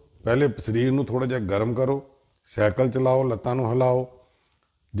ਉੱਠੋ। ਪਹਿਲੇ ਸਰੀਰ ਨੂੰ ਥੋੜ੍ਹਾ ਜਿਹਾ ਗਰਮ ਕਰੋ, ਸਾਈਕਲ ਚਲਾਓ, ਲੱਤਾਂ ਨੂੰ ਹਿਲਾਓ।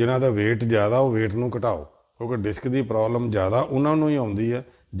 ਜਿਨ੍ਹਾਂ ਦਾ ਵੇਟ ਜ਼ਿਆਦਾ ਉਹ ਵੇਟ ਨੂੰ ਘਟਾਓ, ਕਿਉਂਕਿ ਡਿਸਕ ਦੀ ਪ੍ਰੋਬਲਮ ਜ਼ਿਆਦਾ ਉਹਨਾਂ ਨੂੰ ਹੀ ਆਉਂਦੀ ਹੈ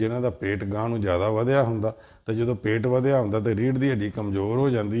ਜਿਨ੍ਹਾਂ ਦਾ ਪੇਟ ਗਾਂਹ ਨੂੰ ਜ਼ਿਆਦਾ ਵਧਿਆ ਹੁੰਦਾ। ਅਤੇ ਜਦੋਂ ਪੇਟ ਵਧਿਆ ਹੁੰਦਾ ਤਾਂ ਰੀੜ੍ਹ ਦੀ ਹੱਡੀ ਕਮਜ਼ੋਰ ਹੋ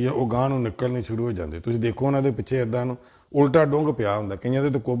ਜਾਂਦੀ ਹੈ, ਉਹ ਗਾਂਹ ਨੂੰ ਨਿਕਲਣੀ ਸ਼ੁਰੂ ਹੋ ਜਾਂਦੀ। ਤੁਸੀਂ ਦੇਖੋ ਉਹਨਾਂ ਦੇ ਪਿੱਛੇ ਇੱਦਾਂ ਨੂੰ ਉਲਟਾ ਡੁੰਗ ਪਿਆ ਹੁੰਦਾ, ਕਈਆਂ ਦੇ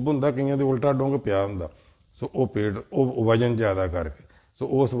ਤਾਂ ਕੁੱਬ ਹੁੰਦਾ, ਕਈਆਂ ਦੇ ਉਲਟਾ ਡੁੰਗ ਪਿਆ ਹੁੰਦਾ। ਸੋ ਉਹ ਪੇਟ ਉਹ ਵਜਨ ਜ਼ਿਆਦਾ ਕਰਕੇ। ਸੋ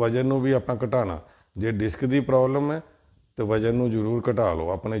ਉਸ ਵਜਨ ਨੂੰ ਵੀ ਆਪਾਂ ਘਟਾਉਣਾ। ਜੇ ਡਿਸਕ ਦੀ ਪ੍ਰੋਬਲਮ ਹੈ ਤਾਂ ਵਜ਼ਨ ਨੂੰ ਜ਼ਰੂਰ ਘਟਾ ਲਓ,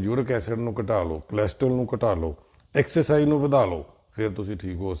 ਆਪਣੇ ਯੂਰਿਕ ਐਸਿਡ ਨੂੰ ਘਟਾ ਲਓ, ਕੋਲੈਸਟਰੋਲ ਨੂੰ ਘਟਾ ਲਓ, ਐਕਸਰਸਾਈਜ਼ ਨੂੰ ਵਧਾ ਲਓ, ਫਿਰ ਤੁਸੀਂ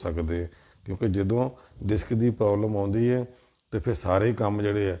ਠੀਕ ਹੋ ਸਕਦੇ। ਕਿਉਂਕਿ ਜਦੋਂ ਡਿਸਕ ਦੀ ਪ੍ਰੋਬਲਮ ਆਉਂਦੀ ਹੈ ਤਾਂ ਫਿਰ ਸਾਰੇ ਕੰਮ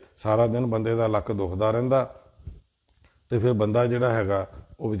ਜਿਹੜੇ ਹੈ, ਸਾਰਾ ਦਿਨ ਬੰਦੇ ਦਾ ਲੱਕ ਦੁਖਦਾ ਰਹਿੰਦਾ ਅਤੇ ਫਿਰ ਬੰਦਾ ਜਿਹੜਾ ਹੈਗਾ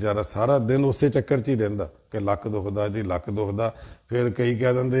ਉਹ ਵਿਚਾਰਾ ਸਾਰਾ ਦਿਨ ਉਸੇ ਚੱਕਰ 'ਚ ਹੀ ਰਹਿੰਦਾ ਕਿ ਲੱਕ ਦੁਖਦਾ ਜੀ, ਲੱਕ ਦੁਖਦਾ। ਫਿਰ ਕਈ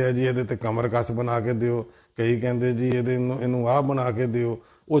ਕਹਿ ਦਿੰਦੇ ਆ ਜੀ ਇਹਦੇ 'ਤੇ ਕਮਰ ਕੱਸ ਬਣਾ ਕੇ ਦਿਓ, ਕਈ ਕਹਿੰਦੇ ਜੀ ਇਹਨੂੰ ਆਹ ਬਣਾ ਕੇ ਦਿਓ।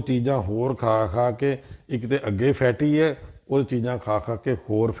 ਉਹ ਚੀਜ਼ਾਂ ਹੋਰ ਖਾ ਖਾ ਕੇ, ਇੱਕ ਤਾਂ ਅੱਗੇ ਫੈਟੀ ਹੈ, ਉਹ ਚੀਜ਼ਾਂ ਖਾ ਖਾ ਕੇ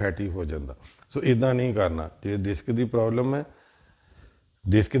ਹੋਰ ਫੈਟੀ ਹੋ ਜਾਂਦਾ। ਸੋ ਇੱਦਾਂ ਨਹੀਂ ਕਰਨਾ। ਜੇ ਡਿਸਕ ਦੀ ਪ੍ਰੋਬਲਮ ਹੈ,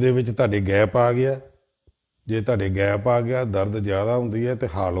 ਡਿਸਕ ਦੇ ਵਿੱਚ ਤੁਹਾਡੇ ਗੈਪ ਆ ਗਿਆ, ਜੇ ਤੁਹਾਡੇ ਗੈਪ ਆ ਗਿਆ, ਦਰਦ ਜ਼ਿਆਦਾ ਹੁੰਦੀ ਹੈ, ਤਾਂ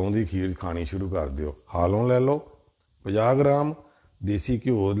ਹਾਲੋਂ ਦੀ ਖੀਰ ਖਾਣੀ ਸ਼ੁਰੂ ਕਰ ਦਿਓ। ਹਾਲੋਂ ਲੈ ਲਓ 50 ਗ੍ਰਾਮ, ਦੇਸੀ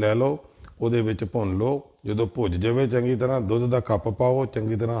ਘਿਓ ਲੈ ਲਓ, ਉਹਦੇ ਵਿੱਚ ਭੁੰਨ ਲਓ। ਜਦੋਂ ਭੁੱਜ ਜਾਵੇ ਚੰਗੀ ਤਰ੍ਹਾਂ, ਦੁੱਧ ਦਾ ਕੱਪ ਪਾਓ,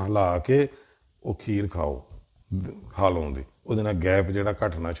 ਚੰਗੀ ਤਰ੍ਹਾਂ ਹਿਲਾ ਕੇ ਉਹ ਖੀਰ ਖਾਓ ਹਾਲੋਂ ਦੀ। ਉਹਦੇ ਨਾਲ ਗੈਪ ਜਿਹੜਾ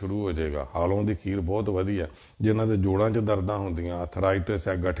ਘਟਣਾ ਸ਼ੁਰੂ ਹੋ ਜਾਏਗਾ। ਹਾਲੋਂ ਦੀ ਖੀਰ ਬਹੁਤ ਵਧੀਆ। ਜਿਨ੍ਹਾਂ ਦੇ ਜੋੜਾਂ 'ਚ ਦਰਦਾਂ ਹੁੰਦੀਆਂ, ਆਰਥਰਾਈਟਿਸ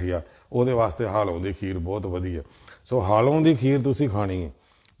ਹੈ, ਗਠੀਆ, ਉਹਦੇ ਵਾਸਤੇ ਹਾਲੋਂ ਦੀ ਖੀਰ ਬਹੁਤ ਵਧੀਆ। ਸੋ ਹਾਲੋਂ ਦੀ ਖੀਰ ਤੁਸੀਂ ਖਾਣੀ ਹੈ,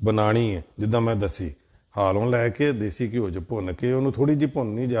 ਬਣਾਉਣੀ ਹੈ ਜਿੱਦਾਂ ਮੈਂ ਦੱਸੀ। ਹਾਲੋਂ ਲੈ ਕੇ ਦੇਸੀ ਘਿਓ 'ਚ ਭੁੰਨ ਕੇ, ਉਹਨੂੰ ਥੋੜ੍ਹੀ ਜਿਹੀ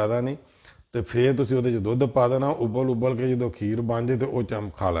ਭੁੰਨਣੀ, ਜ਼ਿਆਦਾ ਨਹੀਂ, ਅਤੇ ਫਿਰ ਤੁਸੀਂ ਉਹਦੇ 'ਚ ਦੁੱਧ ਪਾ ਦੇਣਾ। ਉਬਲ ਕੇ ਜਦੋਂ ਖੀਰ ਬਣ ਜਾਏ ਤਾਂ ਉਹ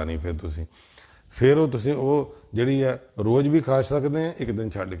ਖਾ ਲੈਣੀ। ਫਿਰ ਉਹ ਤੁਸੀਂ ਉਹ ਜਿਹੜੀ ਹੈ ਰੋਜ਼ ਵੀ ਖਾ ਸਕਦੇ ਆ, ਇੱਕ ਦਿਨ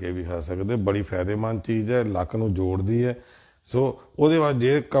ਛੱਡ ਕੇ ਵੀ ਖਾ ਸਕਦੇ। ਬੜੀ ਫਾਇਦੇਮੰਦ ਚੀਜ਼ ਹੈ, ਲੱਕ ਨੂੰ ਜੋੜਦੀ ਹੈ। ਸੋ ਉਹਦੇ ਬਾਅਦ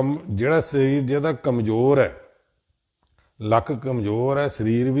ਜਿਹੜਾ ਸਰੀਰ ਜਿਹਦਾ ਕਮਜ਼ੋਰ ਹੈ, ਲੱਕ ਕਮਜ਼ੋਰ ਹੈ,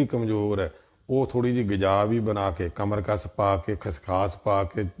 ਸਰੀਰ ਵੀ ਕਮਜ਼ੋਰ ਹੈ, ਉਹ ਥੋੜ੍ਹੀ ਜਿਹੀ ਗਜਾ ਵੀ ਬਣਾ ਕੇ, ਕਮਰਕਸ ਪਾ ਕੇ, ਖਸਖਾਸ ਪਾ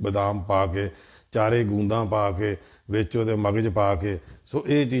ਕੇ, ਬਦਾਮ ਪਾ ਕੇ, ਚਾਰੇ ਗੂੰਦਾਂ ਪਾ ਕੇ, ਵਿੱਚ ਉਹਦੇ ਮਗਜ਼ ਪਾ ਕੇ, ਸੋ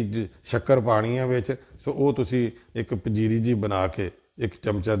ਇਹ ਚੀਜ਼ ਸ਼ੱਕਰ ਪਾਣੀ ਹੈ ਵਿੱਚ। ਸੋ ਉਹ ਤੁਸੀਂ ਇੱਕ ਪੰਜੀਰੀ ਜਿਹੀ ਬਣਾ ਕੇ 1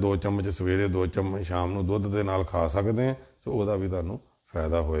 ਚਮਚਾ 2 ਚਮਚ ਸਵੇਰੇ, 2 ਚਮਚ ਸ਼ਾਮ ਨੂੰ ਦੁੱਧ ਦੇ ਨਾਲ ਖਾ ਸਕਦੇ ਆ। ਸੋ ਉਹਦਾ ਵੀ ਤੁਹਾਨੂੰ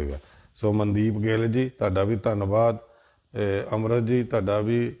ਫਾਇਦਾ ਹੋਏਗਾ। ਸੋ ਮਨਦੀਪ ਗਿੱਲ ਜੀ, ਤੁਹਾਡਾ ਵੀ ਧੰਨਵਾਦ। ਅਮਰਤ ਜੀ, ਤੁਹਾਡਾ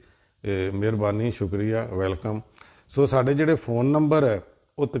ਵੀ ਮਿਹਰਬਾਨੀ, ਸ਼ੁਕਰੀਆ, ਵੈਲਕਮ। ਸੋ ਸਾਡੇ ਜਿਹੜੇ ਫ਼ੋਨ ਨੰਬਰ ਹੈ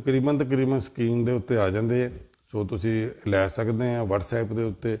ਉਹ ਤਕਰੀਬਨ ਸਕਰੀਨ ਦੇ ਉੱਤੇ ਆ ਜਾਂਦੇ ਹੈ। ਸੋ ਤੁਸੀਂ ਲੈ ਸਕਦੇ ਆ ਵਟਸਐਪ ਦੇ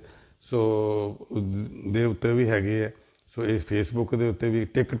ਉੱਤੇ, ਸੋ ਦੇ ਉੱਤੇ ਵੀ ਹੈਗੇ ਹੈ। ਸੋ ਇਹ ਫੇਸਬੁੱਕ ਦੇ ਉੱਤੇ ਵੀ,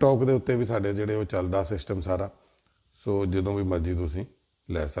 ਟਿਕਟੋਕ ਦੇ ਉੱਤੇ ਵੀ ਸਾਡੇ ਜਿਹੜੇ ਉਹ ਚੱਲਦਾ ਸਿਸਟਮ ਸਾਰਾ। ਸੋ ਜਦੋਂ ਵੀ ਮਰਜ਼ੀ ਤੁਸੀਂ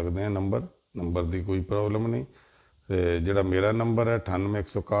ਲੈ ਸਕਦੇ ਆ ਨੰਬਰ ਦੀ ਕੋਈ ਪ੍ਰੋਬਲਮ ਨਹੀਂ। ਅਤੇ ਜਿਹੜਾ ਮੇਰਾ ਨੰਬਰ ਹੈ 98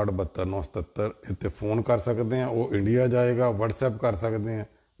 161 72 977, ਇੱਥੇ ਫੋਨ ਕਰ ਸਕਦੇ ਆ, ਉਹ ਇੰਡੀਆ ਜਾਏਗਾ। ਵਟਸਐਪ ਕਰ ਸਕਦੇ ਆ,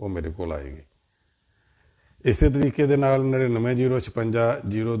 ਉਹ ਮੇਰੇ ਕੋਲ ਆਏਗੀ। ਇਸੇ ਤਰੀਕੇ ਦੇ ਨਾਲ 99 056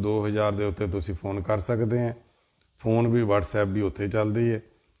 0 2000 ਦੇ ਉੱਤੇ ਤੁਸੀਂ ਫੋਨ ਕਰ ਸਕਦੇ ਆ। ਫੋਨ ਵੀ, ਵਟਸਐਪ ਵੀ ਉੱਥੇ ਚੱਲਦੀ ਹੈ।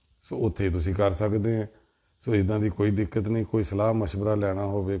 ਸੋ ਉੱਥੇ ਤੁਸੀਂ ਕਰ ਸਕਦੇ ਆ। ਸੋ ਇੱਦਾਂ ਦੀ ਕੋਈ ਦਿੱਕਤ ਨਹੀਂ। ਕੋਈ ਸਲਾਹ ਮਸ਼ਵਰਾ ਲੈਣਾ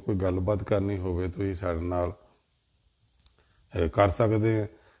ਹੋਵੇ, ਕੋਈ ਗੱਲਬਾਤ ਕਰਨੀ ਹੋਵੇ, ਤੁਸੀਂ ਸਾਡੇ ਨਾਲ ਕਰ ਸਕਦੇ ਆ।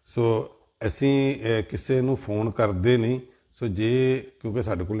 ਸੋ ਅਸੀਂ ਕਿਸੇ ਨੂੰ ਫੋਨ ਕਰਦੇ ਨਹੀਂ। ਸੋ ਕਿਉਂਕਿ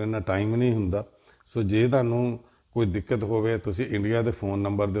ਸਾਡੇ ਕੋਲ ਇੰਨਾ ਟਾਈਮ ਨਹੀਂ ਹੁੰਦਾ। ਸੋ ਜੇ ਤੁਹਾਨੂੰ ਕੋਈ ਦਿੱਕਤ ਹੋਵੇ, ਤੁਸੀਂ ਇੰਡੀਆ ਦੇ ਫ਼ੋਨ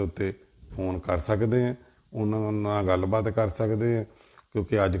ਨੰਬਰ ਦੇ ਉੱਤੇ ਫੋਨ ਕਰ ਸਕਦੇ ਆ, ਉਹਨਾਂ ਨਾਲ ਗੱਲਬਾਤ ਕਰ ਸਕਦੇ ਆ।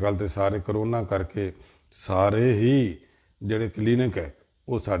 ਕਿਉਂਕਿ ਅੱਜ ਕੱਲ੍ਹ ਤਾਂ ਸਾਰੇ ਕਰੋਨਾ ਕਰਕੇ ਸਾਰੇ ਹੀ ਜਿਹੜੇ ਕਲੀਨਿਕ ਹੈ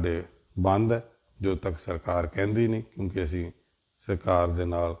ਉਹ ਸਾਡੇ ਬੰਦ ਹੈ, ਜਦੋਂ ਤੱਕ ਸਰਕਾਰ ਕਹਿੰਦੀ ਨਹੀਂ। ਕਿਉਂਕਿ ਅਸੀਂ ਸਰਕਾਰ ਦੇ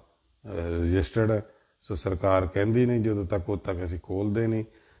ਨਾਲ ਰਜਿਸਟਰਡ ਹੈ। ਸੋ ਸਰਕਾਰ ਕਹਿੰਦੀ ਨਹੀਂ ਜਦੋਂ ਤੱਕ, ਉਦੋਂ ਤੱਕ ਅਸੀਂ ਖੋਲ੍ਹਦੇ ਨਹੀਂ।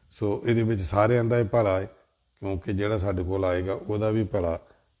 ਸੋ ਇਹਦੇ ਵਿੱਚ ਸਾਰਿਆਂ ਦਾ ਹੀ ਭਲਾ ਹੈ, ਕਿਉਂਕਿ ਜਿਹੜਾ ਸਾਡੇ ਕੋਲ ਆਏਗਾ ਉਹਦਾ ਵੀ ਭਲਾ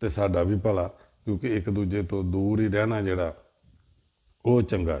ਅਤੇ ਸਾਡਾ ਵੀ ਭਲਾ। ਕਿਉਂਕਿ ਇੱਕ ਦੂਜੇ ਤੋਂ ਦੂਰ ਹੀ ਰਹਿਣਾ ਜਿਹੜਾ ਉਹ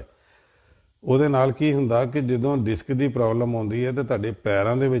ਚੰਗਾ ਹੈ। ਉਹਦੇ ਨਾਲ ਕੀ ਹੁੰਦਾ ਕਿ ਜਦੋਂ ਡਿਸਕ ਦੀ ਪ੍ਰੋਬਲਮ ਆਉਂਦੀ ਹੈ ਤਾਂ ਤੁਹਾਡੇ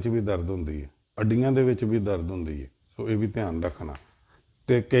ਪੈਰਾਂ ਦੇ ਵਿੱਚ ਵੀ ਦਰਦ ਹੁੰਦੀ ਹੈ, ਅੱਡੀਆਂ ਦੇ ਵਿੱਚ ਵੀ ਦਰਦ ਹੁੰਦੀ ਹੈ। ਸੋ ਇਹ ਵੀ ਧਿਆਨ ਰੱਖਣਾ।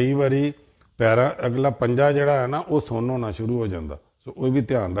 ਅਤੇ ਕਈ ਵਾਰੀ ਅਗਲਾ ਪੰਜਾ ਜਿਹੜਾ ਹੈ ਨਾ ਉਹ ਸੁੰਨ ਹੋਣਾ ਸ਼ੁਰੂ ਹੋ ਜਾਂਦਾ। ਸੋ ਉਹ ਵੀ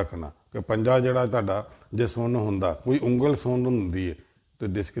ਧਿਆਨ ਰੱਖਣਾ ਕਿ ਪੰਜਾ ਜਿਹੜਾ ਤੁਹਾਡਾ ਜੇ ਸੁੰਨ ਹੁੰਦਾ, ਕੋਈ ਉਂਗਲ ਸੁੰਨ ਹੁੰਦੀ ਹੈ ਤਾਂ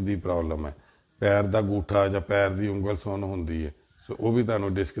ਡਿਸਕ ਦੀ ਪ੍ਰੋਬਲਮ ਹੈ। ਪੈਰ ਦਾ ਅੰਗੂਠਾ ਜਾਂ ਪੈਰ ਦੀ ਉਂਗਲ ਸੁੰਨ ਹੁੰਦੀ ਹੈ, ਸੋ ਉਹ ਵੀ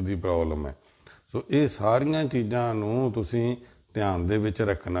ਤੁਹਾਨੂੰ ਡਿਸਕ ਦੀ ਪ੍ਰੋਬਲਮ ਹੈ। ਸੋ ਇਹ ਸਾਰੀਆਂ ਚੀਜ਼ਾਂ ਨੂੰ ਤੁਸੀਂ ਧਿਆਨ ਦੇ ਵਿੱਚ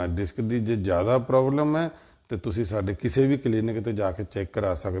ਰੱਖਣਾ। ਡਿਸਕ ਦੀ ਜੇ ਜ਼ਿਆਦਾ ਪ੍ਰੋਬਲਮ ਹੈ ਤਾਂ ਤੁਸੀਂ ਸਾਡੇ ਕਿਸੇ ਵੀ ਕਲੀਨਿਕ 'ਤੇ ਜਾ ਕੇ ਚੈੱਕ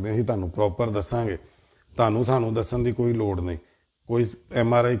ਕਰਾ ਸਕਦੇ। ਅਸੀਂ ਤੁਹਾਨੂੰ ਪ੍ਰੋਪਰ ਦੱਸਾਂਗੇ। ਸਾਨੂੰ ਦੱਸਣ ਦੀ ਕੋਈ ਲੋੜ ਨਹੀਂ, ਕੋਈ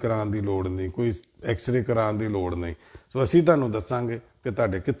MRI ਕਰਾਉਣ ਦੀ ਲੋੜ ਨਹੀਂ, ਕੋਈ ਐਕਸਰੇ ਕਰਾਉਣ ਦੀ ਲੋੜ ਨਹੀਂ। ਸੋ ਅਸੀਂ ਤੁਹਾਨੂੰ ਦੱਸਾਂਗੇ ਕਿ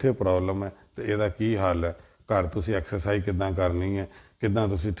ਤੁਹਾਡੇ ਕਿੱਥੇ ਪ੍ਰੋਬਲਮ ਹੈ ਅਤੇ ਇਹਦਾ ਕੀ ਹੱਲ ਹੈ। ਘਰ ਤੁਸੀਂ ਐਕਸਰਸਾਈਜ਼ ਕਿੱਦਾਂ ਕਰਨੀ ਹੈ, ਕਿੱਦਾਂ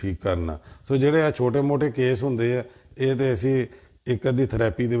ਤੁਸੀਂ ਠੀਕ ਕਰਨਾ। ਸੋ ਜਿਹੜੇ ਆ ਛੋਟੇ ਮੋਟੇ ਕੇਸ ਹੁੰਦੇ ਆ, ਇਹ ਤਾਂ ਅਸੀਂ ਇੱਕ ਅੱਧੀ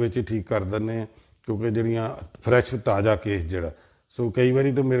ਥੈਰੇਪੀ ਦੇ ਵਿੱਚ ਹੀ ਠੀਕ ਕਰ ਦਿੰਦੇ ਹਾਂ। ਕਿਉਂਕਿ ਜਿਹੜੀਆਂ ਫਰੈਸ਼ ਤਾਜ਼ਾ ਕੇਸ ਜਿਹੜਾ, ਸੋ ਕਈ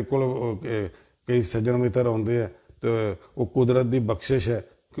ਵਾਰੀ ਤਾਂ ਮੇਰੇ ਕੋਲ ਕਈ ਸੱਜਣ ਮਿੱਤਰ ਆਉਂਦੇ ਆ ਅਤੇ ਉਹ ਕੁਦਰਤ ਦੀ ਬਖਸ਼ਿਸ਼ ਹੈ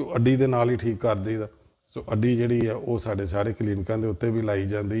ਕਿ ਉਹ ਅੱਡੀ ਦੇ ਨਾਲ ਹੀ ਠੀਕ ਕਰ ਦਈਦਾ। ਸੋ ਅੱਡੀ ਜਿਹੜੀ ਆ ਉਹ ਸਾਡੇ ਸਾਰੇ ਕਲੀਨਿਕਾਂ ਦੇ ਉੱਤੇ ਵੀ ਲਾਈ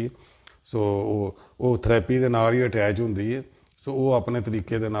ਜਾਂਦੀ ਹੈ। ਸੋ ਉਹ ਥੈਰੇਪੀ ਦੇ ਨਾਲ ਹੀ ਅਟੈਚ ਹੁੰਦੀ ਹੈ। ਸੋ ਉਹ ਆਪਣੇ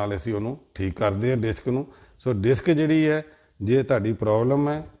ਤਰੀਕੇ ਦੇ ਨਾਲ ਅਸੀਂ ਉਹਨੂੰ ਠੀਕ ਕਰਦੇ ਹਾਂ ਡਿਸਕ ਨੂੰ। ਸੋ ਡਿਸਕ ਜਿਹੜੀ ਹੈ, ਜੇ ਤੁਹਾਡੀ ਪ੍ਰੋਬਲਮ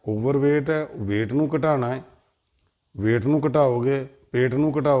ਹੈ, ਓਵਰਵੇਟ ਹੈ, ਵੇਟ ਨੂੰ ਘਟਾਉਣਾ ਹੈ, ਵੇਟ ਨੂੰ ਘਟਾਓਗੇ, ਪੇਟ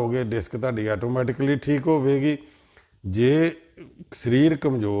ਨੂੰ ਘਟਾਓਗੇ, ਡਿਸਕ ਤੁਹਾਡੀ ਆਟੋਮੈਟਿਕਲੀ ਠੀਕ ਹੋਵੇਗੀ। ਜੇ ਸਰੀਰ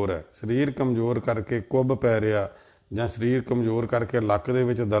ਕਮਜ਼ੋਰ ਹੈ, ਸਰੀਰ ਕਮਜ਼ੋਰ ਕਰਕੇ ਕੁੱਬ ਪੈ ਰਿਹਾ, ਜਾਂ ਸਰੀਰ ਕਮਜ਼ੋਰ ਕਰਕੇ ਲੱਕ ਦੇ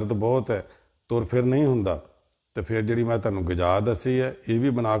ਵਿੱਚ ਦਰਦ ਬਹੁਤ ਹੈ, ਤੁਰ ਫਿਰ ਨਹੀਂ ਹੁੰਦਾ, ਤੇ ਫਿਰ ਜਿਹੜੀ ਮੈਂ ਤੁਹਾਨੂੰ ਗਜਾ ਦੱਸੀ ਹੈ ਇਹ ਵੀ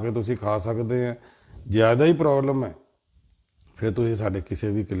ਬਣਾ ਕੇ ਤੁਸੀਂ ਖਾ ਸਕਦੇ ਆ। ਜ਼ਿਆਦਾ ਹੀ ਪ੍ਰੋਬਲਮ ਹੈ ਫਿਰ ਤੁਸੀਂ ਸਾਡੇ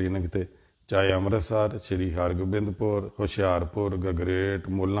ਕਿਸੇ ਵੀ ਕਲੀਨਿਕ 'ਤੇ, ਚਾਹੇ ਅੰਮ੍ਰਿਤਸਰ, ਸ਼੍ਰੀ ਹਰਗੋਬਿੰਦਪੁਰ, ਹੁਸ਼ਿਆਰਪੁਰ, ਗਗਰੇਟ,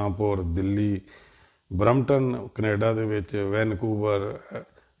 ਮੁੱਲਾਂਪੁਰ, ਦਿੱਲੀ, ਬਰੰਪਟਨ ਕੈਨੇਡਾ ਦੇ ਵਿੱਚ, ਵੈਨਕੂਵਰ,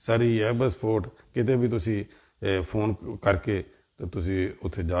 ਸਰੀ, ਐਬਸਫੋਰਡ, ਕਿਤੇ ਵੀ ਤੁਸੀਂ ਫੋਨ ਕਰਕੇ ਤਾਂ ਤੁਸੀਂ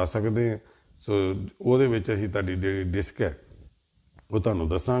ਉੱਥੇ ਜਾ ਸਕਦੇ ਆ। ਸੋ ਉਹਦੇ ਵਿੱਚ ਅਸੀਂ ਤੁਹਾਡੀ ਜਿਹੜੀ ਡਿਸਕ ਹੈ ਉਹ ਤੁਹਾਨੂੰ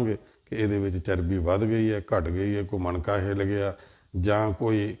ਦੱਸਾਂਗੇ ਕਿ ਇਹਦੇ ਵਿੱਚ ਚਰਬੀ ਵੱਧ ਗਈ ਹੈ, ਘਟ ਗਈ ਹੈ, ਕੋਈ ਮਣਕਾ ਹਿੱਲ ਗਿਆ, ਜਾਂ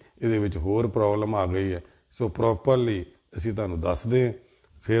ਕੋਈ ਇਹਦੇ ਵਿੱਚ ਹੋਰ ਪ੍ਰੋਬਲਮ ਆ ਗਈ ਹੈ। ਸੋ ਪ੍ਰੋਪਰਲੀ ਅਸੀਂ ਤੁਹਾਨੂੰ ਦੱਸਦੇ ਹਾਂ,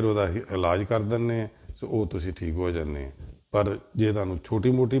 ਫਿਰ ਉਹਦਾ ਇਲਾਜ ਕਰ ਦਿੰਦੇ ਹਾਂ। ਸੋ ਉਹ ਤੁਸੀਂ ਠੀਕ ਹੋ ਜਾਂਦੇ ਆ। ਪਰ ਜੇ ਤੁਹਾਨੂੰ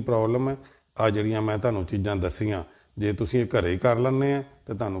ਛੋਟੀ ਮੋਟੀ ਪ੍ਰੋਬਲਮ ਹੈ, ਆ ਜਿਹੜੀਆਂ ਮੈਂ ਤੁਹਾਨੂੰ ਚੀਜ਼ਾਂ ਦੱਸੀਆਂ, ਜੇ ਤੁਸੀਂ ਇਹ ਘਰੇ ਹੀ ਕਰ ਲੈਂਦੇ ਆ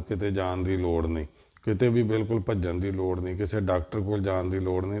ਤਾਂ ਤੁਹਾਨੂੰ ਕਿਤੇ ਜਾਣ ਦੀ ਲੋੜ ਨਹੀਂ, ਕਿਤੇ ਵੀ ਬਿਲਕੁਲ ਭੱਜਣ ਦੀ ਲੋੜ ਨਹੀਂ, ਕਿਸੇ ਡਾਕਟਰ ਕੋਲ ਜਾਣ ਦੀ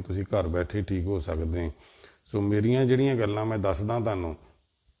ਲੋੜ ਨਹੀਂ, ਤੁਸੀਂ ਘਰ ਬੈਠੇ ਠੀਕ ਹੋ ਸਕਦੇ ਹੋ। ਸੋ ਮੇਰੀਆਂ ਜਿਹੜੀਆਂ ਗੱਲਾਂ ਮੈਂ ਦੱਸਦਾ ਤੁਹਾਨੂੰ,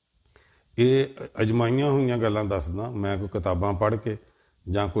 ਇਹ ਅਜਮਾਈਆਂ ਹੋਈਆਂ ਗੱਲਾਂ ਦੱਸਦਾ, ਮੈਂ ਕੋਈ ਕਿਤਾਬਾਂ ਪੜ੍ਹ ਕੇ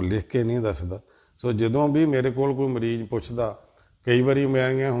ਜਾਂ ਕੋਈ ਲਿਖ ਕੇ ਨਹੀਂ ਦੱਸਦਾ। ਸੋ ਜਦੋਂ ਵੀ ਮੇਰੇ ਕੋਲ ਕੋਈ ਮਰੀਜ਼ ਪੁੱਛਦਾ, ਕਈ ਵਾਰੀ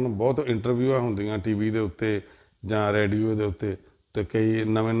ਮੇਰੀਆਂ ਹੁਣ ਬਹੁਤ ਇੰਟਰਵਿਊਆਂ ਹੁੰਦੀਆਂ ਟੀਵੀ ਦੇ ਉੱਤੇ ਜਾਂ ਰੇਡੀਓ ਦੇ ਉੱਤੇ, ਅਤੇ ਕਈ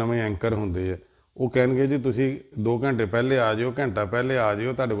ਨਵੇਂ ਐਂਕਰ ਹੁੰਦੇ ਆ, ਉਹ ਕਹਿਣਗੇ ਜੀ ਤੁਸੀਂ 2 ਘੰਟੇ ਪਹਿਲੇ ਆ ਜਾਇਓ, ਘੰਟਾ ਪਹਿਲੇ ਆ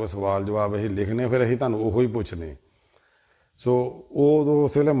ਜਾਇਓ, ਤੁਹਾਡੇ ਕੋਲ ਸਵਾਲ ਜਵਾਬ ਅਸੀਂ ਲਿਖਣੇ, ਫਿਰ ਅਸੀਂ ਤੁਹਾਨੂੰ ਉਹੋ ਹੀ ਪੁੱਛਣੇ। ਸੋ ਉਹ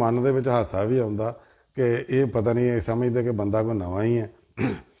ਉਸ ਵੇਲੇ ਮਨ ਦੇ ਵਿੱਚ ਹਾਸਾ ਵੀ ਆਉਂਦਾ ਕਿ ਇਹ ਪਤਾ ਨਹੀਂ, ਇਹ ਸਮਝਦੇ ਕਿ ਬੰਦਾ ਕੋਈ ਨਵਾਂ ਹੀ ਹੈ।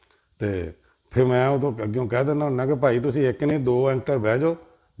 ਅਤੇ ਫਿਰ ਮੈਂ ਉਦੋਂ ਅੱਗਿਓਂ ਕਹਿ ਦਿੰਦਾ ਹੁੰਦਾ ਕਿ ਭਾਈ ਤੁਸੀਂ ਇੱਕ ਨਹੀਂ 2 ਐਂਕਰ ਬਹਿ ਜਾਓ,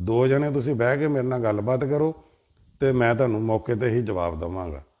 2 ਜਣੇ ਤੁਸੀਂ ਬਹਿ ਕੇ ਮੇਰੇ ਨਾਲ ਗੱਲਬਾਤ ਕਰੋ, ਅਤੇ ਮੈਂ ਤੁਹਾਨੂੰ ਮੌਕੇ 'ਤੇ ਹੀ ਜਵਾਬ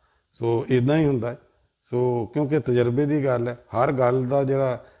ਦੇਵਾਂਗਾ। ਸੋ ਇੱਦਾਂ ਹੀ ਹੁੰਦਾ। ਸੋ ਕਿਉਂਕਿ ਤਜਰਬੇ ਦੀ ਗੱਲ ਹੈ, ਹਰ ਗੱਲ ਦਾ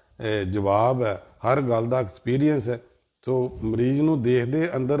ਜਿਹੜਾ ਜਵਾਬ ਹੈ, ਹਰ ਗੱਲ ਦਾ ਐਕਸਪੀਰੀਅੰਸ ਹੈ। ਸੋ ਮਰੀਜ਼ ਨੂੰ ਦੇਖਦੇ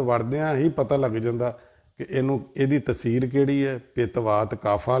ਅੰਦਰ ਵੜਦਿਆਂ ਹੀ ਪਤਾ ਲੱਗ ਜਾਂਦਾ ਕਿ ਇਹਦੀ ਤਸੀਰ ਕਿਹੜੀ ਹੈ, ਪਿੱਤ ਵਾਤ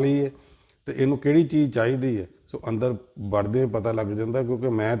ਕਫ ਵਾਲੀ ਹੈ, ਅਤੇ ਇਹਨੂੰ ਕਿਹੜੀ ਚੀਜ਼ ਚਾਹੀਦੀ ਹੈ। ਸੋ ਅੰਦਰ ਵੜਦੇ ਪਤਾ ਲੱਗ ਜਾਂਦਾ, ਕਿਉਂਕਿ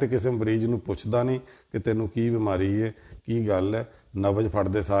ਮੈਂ ਤਾਂ ਕਿਸੇ ਮਰੀਜ਼ ਨੂੰ ਪੁੱਛਦਾ ਨਹੀਂ ਕਿ ਤੈਨੂੰ ਕੀ ਬਿਮਾਰੀ ਹੈ, ਕੀ ਗੱਲ ਹੈ। ਨਬਜ਼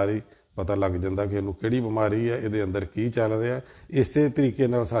ਫੜਦੇ ਸਾਰੀ ਪਤਾ ਲੱਗ ਜਾਂਦਾ ਕਿ ਇਹਨੂੰ ਕਿਹੜੀ ਬਿਮਾਰੀ ਹੈ, ਇਹਦੇ ਅੰਦਰ ਕੀ ਚੱਲ ਰਿਹਾ। ਇਸੇ ਤਰੀਕੇ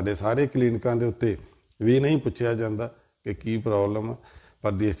ਨਾਲ ਸਾਡੇ ਸਾਰੇ ਕਲੀਨਿਕਾਂ ਦੇ ਉੱਤੇ ਵੀ ਨਹੀਂ ਪੁੱਛਿਆ ਜਾਂਦਾ ਕਿ ਕੀ ਪ੍ਰੋਬਲਮ ਹੈ।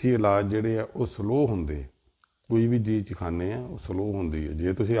 ਪਰ ਦੇਸੀ ਇਲਾਜ ਜਿਹੜੇ ਆ ਉਹ ਸਲੋਅ ਹੁੰਦੇ, ਕੋਈ ਵੀ ਚੀਜ਼ ਖਾਂਦੇ ਆ ਉਹ ਸਲੋਅ ਹੁੰਦੀ ਹੈ।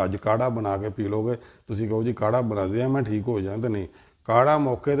 ਜੇ ਤੁਸੀਂ ਅੱਜ ਕਾੜਾ ਬਣਾ ਕੇ ਪੀ ਲਓਗੇ, ਤੁਸੀਂ ਕਹੋ ਜੀ ਕਾੜਾ ਬਣਾ ਦਿਆ ਮੈਂ ਠੀਕ ਹੋ ਜਾਂ, ਤਾਂ ਨਹੀਂ, ਕਾੜਾ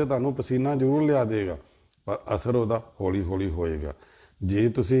ਮੌਕੇ 'ਤੇ ਤੁਹਾਨੂੰ ਪਸੀਨਾ ਜ਼ਰੂਰ ਲਿਆ ਦੇਗਾ, ਪਰ ਅਸਰ ਉਹਦਾ ਹੌਲੀ ਹੌਲੀ ਹੋਏਗਾ। ਜੇ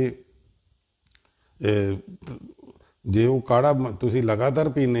ਤੁਸੀਂ ਜੇ ਉਹ ਕਾੜਾ ਤੁਸੀਂ ਲਗਾਤਾਰ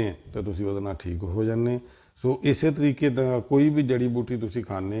ਪੀਂਦੇ ਆ ਤਾਂ ਤੁਸੀਂ ਉਹਦੇ ਨਾਲ ਠੀਕ ਹੋ ਜਾਂਦੇ। ਸੋ ਇਸੇ ਤਰੀਕੇ ਨਾਲ ਕੋਈ ਵੀ ਜੜੀ ਬੂਟੀ ਤੁਸੀਂ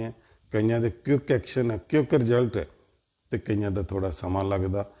ਖਾਂਦੇ ਆ, ਕਈਆਂ ਦੇ ਕੁਇੱਕ ਐਕਸ਼ਨ ਹੈ, ਕੁਇੱਕ ਰਿਜ਼ਲਟ ਹੈ, ਅਤੇ ਕਈਆਂ ਦਾ ਥੋੜ੍ਹਾ ਸਮਾਂ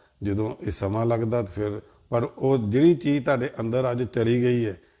ਲੱਗਦਾ। ਜਦੋਂ ਇਹ ਸਮਾਂ ਲੱਗਦਾ ਫਿਰ, ਪਰ ਉਹ ਜਿਹੜੀ ਚੀਜ਼ ਤੁਹਾਡੇ ਅੰਦਰ ਅੱਜ ਚਲੀ ਗਈ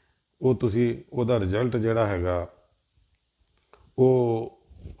ਹੈ, ਉਹ ਤੁਸੀਂ ਉਹਦਾ ਰਿਜ਼ਲਟ ਜਿਹੜਾ ਹੈਗਾ ਉਹ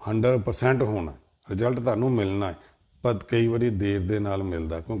 100% ਹੋਣਾ, ਰਿਜ਼ਲਟ ਤੁਹਾਨੂੰ ਮਿਲਣਾ ਹੈ। ਪਰ ਕਈ ਵਾਰੀ ਦੇਰ ਦੇ ਨਾਲ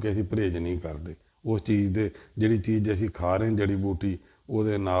ਮਿਲਦਾ, ਕਿਉਂਕਿ ਅਸੀਂ ਪਰਹੇਜ਼ ਨਹੀਂ ਕਰਦੇ ਉਸ ਚੀਜ਼ ਦੇ। ਜਿਹੜੀ ਚੀਜ਼ ਅਸੀਂ ਖਾ ਰਹੇ ਜੜੀ ਬੂਟੀ,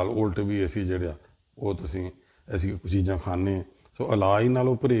 ਉਹਦੇ ਨਾਲ ਉਲਟ ਵੀ ਅਸੀਂ ਜਿਹੜਾ ਉਹ ਅਸੀਂ ਚੀਜ਼ਾਂ ਖਾਂਦੇ ਹਾਂ। ਸੋ ਇਲਾਜ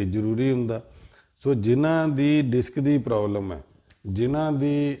ਨਾਲੋਂ ਪਰਹੇਜ਼ ਜ਼ਰੂਰੀ ਹੁੰਦਾ। ਸੋ ਜਿਨ੍ਹਾਂ ਦੀ ਡਿਸਕ ਦੀ ਪ੍ਰੋਬਲਮ ਹੈ, ਜਿਨ੍ਹਾਂ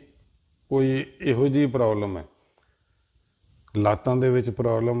ਦੀ ਕੋਈ ਇਹੋ ਜਿਹੀ ਪ੍ਰੋਬਲਮ ਹੈ, ਲੱਤਾਂ ਦੇ ਵਿੱਚ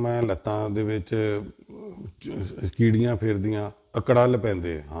ਪ੍ਰੋਬਲਮ ਹੈ, ਲੱਤਾਂ ਦੇ ਵਿੱਚ ਕੀੜੀਆਂ ਫਿਰਦੀਆਂ, ਅਕੜਲ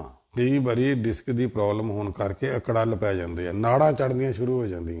ਪੈਂਦੇ, ਹਾਂ ਕਈ ਵਾਰੀ ਡਿਸਕ ਦੀ ਪ੍ਰੋਬਲਮ ਹੋਣ ਕਰਕੇ ਅਕੜਲ ਪੈ ਜਾਂਦੇ ਆ, ਨਾੜਾਂ ਚੜ੍ਹਨੀਆਂ ਸ਼ੁਰੂ ਹੋ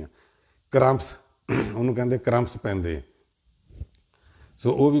ਜਾਂਦੀਆਂ, ਕਰੰਪਸ ਉਹਨੂੰ ਕਹਿੰਦੇ, ਕਰੰਪਸ ਪੈਂਦੇ।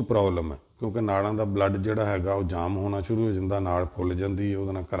 ਸੋ ਉਹ ਵੀ ਪ੍ਰੋਬਲਮ ਹੈ, ਕਿਉਂਕਿ ਨਾੜਾਂ ਦਾ ਬਲੱਡ ਜਿਹੜਾ ਹੈਗਾ ਉਹ ਜਾਮ ਹੋਣਾ ਸ਼ੁਰੂ ਹੋ ਜਾਂਦਾ, ਨਾੜ ਫੁੱਲ ਜਾਂਦੀ,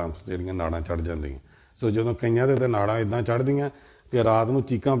 ਉਹਦੇ ਨਾਲ ਕਰੰਪਸ ਜਿਹੜੀਆਂ ਨਾੜਾਂ ਚੜ੍ਹ ਜਾਂਦੀਆਂ। ਸੋ ਜਦੋਂ ਕਈਆਂ ਦੇ ਤਾਂ ਨਾੜਾਂ ਇੱਦਾਂ ਚੜ੍ਹਦੀਆਂ ਕਿ ਰਾਤ ਨੂੰ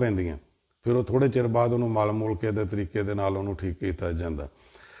ਚੀਕਾਂ ਪੈਂਦੀਆਂ, ਫਿਰ ਉਹ ਥੋੜ੍ਹੇ ਚਿਰ ਬਾਅਦ ਉਹਨੂੰ ਮਲ ਮੂਲ ਕੇ ਦੇ ਤਰੀਕੇ ਦੇ ਨਾਲ ਉਹਨੂੰ ਠੀਕ ਕੀਤਾ ਜਾਂਦਾ।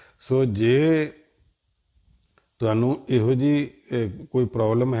 ਸੋ ਜੇ ਤੁਹਾਨੂੰ ਇਹੋ ਜਿਹੀ ਕੋਈ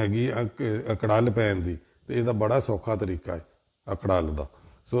ਪ੍ਰੋਬਲਮ ਹੈਗੀ ਅਕੜਲ ਪੈਣ ਦੀ, ਅਤੇ ਇਹਦਾ ਬੜਾ ਸੌਖਾ ਤਰੀਕਾ ਹੈ ਅਕੜਲ ਦਾ।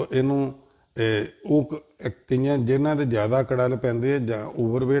 ਸੋ ਇਹਨੂੰ ਉਹ ਕਈਆਂ ਜਿਨ੍ਹਾਂ ਦੇ ਜ਼ਿਆਦਾ ਅਕੜਲ ਪੈਂਦੇ ਆ, ਜਾਂ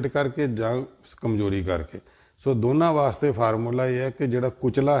ਓਵਰਵੇਟ ਕਰਕੇ ਜਾਂ ਕਮਜ਼ੋਰੀ ਕਰਕੇ। ਸੋ ਦੋਨਾਂ ਵਾਸਤੇ ਫਾਰਮੂਲਾ ਇਹ ਹੈ ਕਿ ਜਿਹੜਾ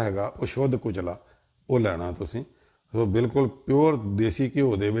ਕੁਚਲਾ ਹੈਗਾ ਉਹ ਸ਼ੁੱਧ ਕੁਚਲਾ ਉਹ ਲੈਣਾ ਤੁਸੀਂ। ਸੋ ਬਿਲਕੁਲ ਪਿਓਰ ਦੇਸੀ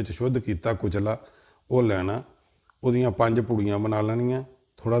ਘਿਓ ਦੇ ਵਿੱਚ ਸ਼ੁੱਧ ਕੀਤਾ ਕੁਚਲਾ ਉਹ ਲੈਣਾ, ਉਹਦੀਆਂ 5 ਪੁੜੀਆਂ ਬਣਾ ਲੈਣੀਆਂ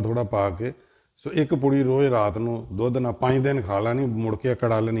ਥੋੜ੍ਹਾ ਥੋੜ੍ਹਾ ਪਾ ਕੇ। ਸੋ ਇੱਕ ਪੁੜੀ ਰੋਜ਼ ਰਾਤ ਨੂੰ ਦੁੱਧ ਨਾਲ 5 ਦਿਨ ਖਾ ਲੈਣੀ, ਮੁੜ ਕੇ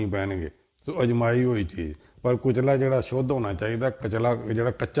ਅਕੜਲ ਨਹੀਂ ਪੈਣਗੇ। ਸੋ ਅਜਮਾਈ ਹੋਈ ਚੀਜ਼। ਪਰ ਕੁਚਲਾ ਜਿਹੜਾ ਸ਼ੁੱਧ ਹੋਣਾ ਚਾਹੀਦਾ, ਕੁਚਲਾ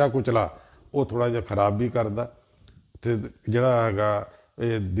ਜਿਹੜਾ ਕੱਚਾ ਕੁਚਲਾ ਉਹ ਥੋੜ੍ਹਾ ਜਿਹਾ ਖਰਾਬ ਵੀ ਕਰਦਾ। ਅਤੇ ਜਿਹੜਾ ਹੈਗਾ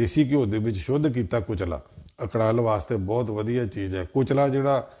ਇਹ ਦੇਸੀ ਘਿਓ ਦੇ ਵਿੱਚ ਸ਼ੁੱਧ ਕੀਤਾ ਕੁਚਲਾ ਅਕੜਲ ਵਾਸਤੇ ਬਹੁਤ ਵਧੀਆ ਚੀਜ਼ ਹੈ। ਕੁਚਲਾ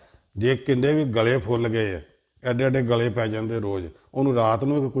ਜਿਹੜਾ ਜੇ ਕਿੰਨੇ ਵੀ ਗਲੇ ਫੁੱਲ ਗਏ ਹੈ, ਐਡੇ ਐਡੇ ਗਲੇ ਪੈ ਜਾਂਦੇ ਰੋਜ਼, ਉਹਨੂੰ ਰਾਤ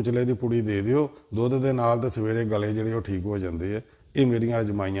ਨੂੰ ਇੱਕ ਕੁਚਲੇ ਦੀ ਪੁੜੀ ਦੇ ਦਿਓ ਦੁੱਧ ਦੇ ਨਾਲ, ਅਤੇ ਸਵੇਰੇ ਗਲੇ ਜਿਹੜੇ ਉਹ ਠੀਕ ਹੋ ਜਾਂਦੇ ਆ। ਇਹ ਮੇਰੀਆਂ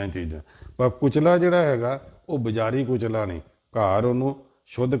ਅਜਮਾਈਆਂ ਚੀਜ਼ਾਂ। ਪਰ ਕੁਚਲਾ ਜਿਹੜਾ ਹੈਗਾ ਉਹ ਬਾਜ਼ਾਰੀ ਕੁਚਲਾ ਨਹੀਂ, ਘਰ ਉਹਨੂੰ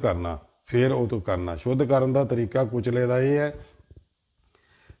ਸ਼ੁੱਧ ਕਰਨਾ, ਫਿਰ ਉਹ ਤੋਂ ਕਰਨਾ। ਸ਼ੁੱਧ ਕਰਨ ਦਾ ਤਰੀਕਾ ਕੁਚਲੇ ਦਾ ਇਹ ਹੈ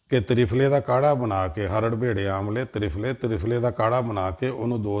ਕਿ ਤ੍ਰਿਫਲੇ ਦਾ ਕਾੜਾ ਬਣਾ ਕੇ, ਹਰੜ ਭੇੜੇ ਆਮਲੇ ਤ੍ਰਿਫਲੇ ਦਾ ਕਾੜਾ ਬਣਾ ਕੇ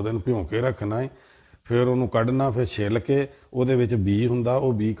ਉਹਨੂੰ 2 ਦਿਨ ਭਿਉਂ ਕੇ ਰੱਖਣਾ ਹੈ। ਫਿਰ ਉਹਨੂੰ ਕੱਢਣਾ, ਫਿਰ ਛਿੱਲ ਕੇ ਉਹਦੇ ਵਿੱਚ ਬੀ ਹੁੰਦਾ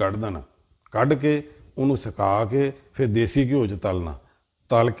ਉਹ ਬੀ ਕੱਢ ਦੇਣਾ। ਕੱਢ ਕੇ ਉਹਨੂੰ ਸੁਕਾ ਕੇ ਫਿਰ ਦੇਸੀ ਘਿਓ 'ਚ ਤਲਣਾ।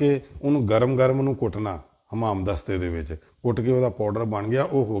 ਤਲ ਕੇ ਉਹਨੂੰ ਗਰਮ ਨੂੰ ਕੁੱਟਣਾ ਹਮਾਮ ਦਸਤੇ ਦੇ ਵਿੱਚ। ਕੁੱਟ ਕੇ ਉਹਦਾ ਪਾਊਡਰ ਬਣ ਗਿਆ,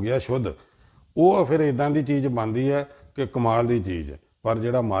 ਉਹ ਹੋ ਗਿਆ ਸ਼ੁੱਧ। ਉਹ ਫਿਰ ਇੱਦਾਂ ਦੀ ਚੀਜ਼ ਬਣਦੀ ਹੈ ਕਿ ਕਮਾਲ ਦੀ ਚੀਜ਼ ਹੈ। ਪਰ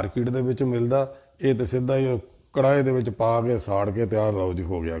ਜਿਹੜਾ ਮਾਰਕੀਟ ਦੇ ਵਿੱਚ ਮਿਲਦਾ ਇਹ ਤਾਂ ਸਿੱਧਾ ਹੀ ਕੜਾਹੇ ਦੇ ਵਿੱਚ ਪਾ ਕੇ ਸਾੜ ਕੇ ਤਿਆਰ, ਲਓ ਜੀ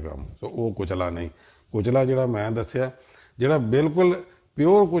ਹੋ ਗਿਆ ਕੰਮ। ਸੋ ਉਹ ਕੁਚਲਾ ਨਹੀਂ। ਕੁਚਲਾ ਜਿਹੜਾ ਮੈਂ ਦੱਸਿਆ, ਜਿਹੜਾ ਬਿਲਕੁਲ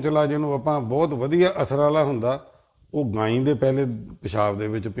ਪਿਓਰ ਕੁਚਲਾ ਜਿਹਨੂੰ ਆਪਾਂ ਬਹੁਤ ਵਧੀਆ ਅਸਰ ਵਾਲਾ ਹੁੰਦਾ, ਉਹ ਗਾਈ ਦੇ ਪਹਿਲੇ ਪਿਸ਼ਾਬ ਦੇ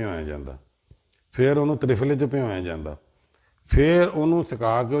ਵਿੱਚ ਭਿਉਇਆ ਜਾਂਦਾ, ਫਿਰ ਉਹਨੂੰ ਤ੍ਰਿਫਲੇ 'ਚ ਭਿਉਇਆ ਜਾਂਦਾ, ਫਿਰ ਉਹਨੂੰ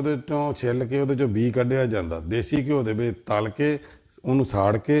ਸੁਕਾ ਕੇ ਉਹਦੇ 'ਚੋਂ ਛਿੱਲ ਕੇ ਉਹਦੇ 'ਚੋਂ ਬੀ ਕੱਢਿਆ ਜਾਂਦਾ, ਦੇਸੀ ਘਿਓ ਦੇ ਵਿੱਚ ਤਲ ਕੇ ਉਹਨੂੰ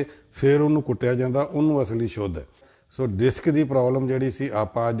ਸਾੜ ਕੇ ਫਿਰ ਉਹਨੂੰ ਕੁੱਟਿਆ ਜਾਂਦਾ, ਉਹਨੂੰ ਅਸਲੀ ਸ਼ੁੱਧ ਹੈ। ਸੋ ਡਿਸਕ ਦੀ ਪ੍ਰੋਬਲਮ ਜਿਹੜੀ ਸੀ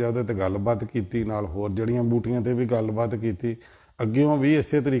ਆਪਾਂ ਅੱਜ ਉਹਦੇ 'ਤੇ ਗੱਲਬਾਤ ਕੀਤੀ, ਨਾਲ ਹੋਰ ਜੜੀਆਂ ਬੂਟੀਆਂ 'ਤੇ ਵੀ ਗੱਲਬਾਤ ਕੀਤੀ। ਅੱਗਿਓਂ ਵੀ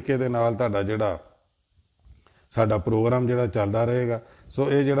ਇਸੇ ਤਰੀਕੇ ਦੇ ਨਾਲ ਤੁਹਾਡਾ ਜਿਹੜਾ ਸਾਡਾ ਪ੍ਰੋਗਰਾਮ ਜਿਹੜਾ ਚੱਲਦਾ ਰਹੇਗਾ। ਸੋ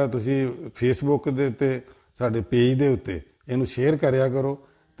ਇਹ ਜਿਹੜਾ ਤੁਸੀਂ ਫੇਸਬੁੱਕ ਦੇ ਉੱਤੇ ਸਾਡੇ ਪੇਜ ਦੇ ਉੱਤੇ ਇਹਨੂੰ ਸ਼ੇਅਰ ਕਰਿਆ ਕਰੋ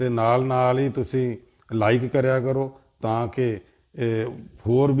ਅਤੇ ਨਾਲ ਹੀ ਤੁਸੀਂ ਲਾਈਕ ਕਰਿਆ ਕਰੋ, ਤਾਂ ਕਿ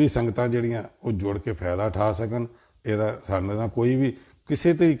ਹੋਰ ਵੀ ਸੰਗਤਾਂ ਜਿਹੜੀਆਂ ਉਹ ਜੁੜ ਕੇ ਫਾਇਦਾ ਉਠਾ ਸਕਣ। ਇਹਦਾ ਸਾਡੇ ਨਾਲ ਕੋਈ ਵੀ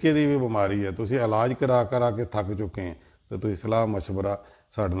ਕਿਸੇ ਤਰੀਕੇ ਦੀ ਵੀ ਬਿਮਾਰੀ ਹੈ, ਤੁਸੀਂ ਇਲਾਜ ਕਰਾ ਕੇ ਥੱਕ ਚੁੱਕੇ ਹੈ, ਤਾਂ ਤੁਸੀਂ ਸਲਾਹ ਮਸ਼ਵਰਾ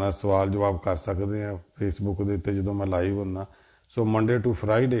ਸਾਡੇ ਨਾਲ ਸਵਾਲ ਜਵਾਬ ਕਰ ਸਕਦੇ ਆ ਫੇਸਬੁੱਕ ਦੇ ਉੱਤੇ ਜਦੋਂ ਮੈਂ ਲਾਈਵ ਹੁੰਦਾ। ਸੋ ਮੰਡੇ ਟੂ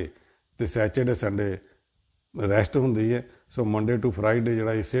ਫਰਾਈਡੇ ਅਤੇ ਸੈਚਰਡੇ ਸੰਡੇ ਰੈਸਟ ਹੁੰਦੀ ਹੈ। ਸੋ ਮੰਡੇ ਟੂ ਫਰਾਈਡੇ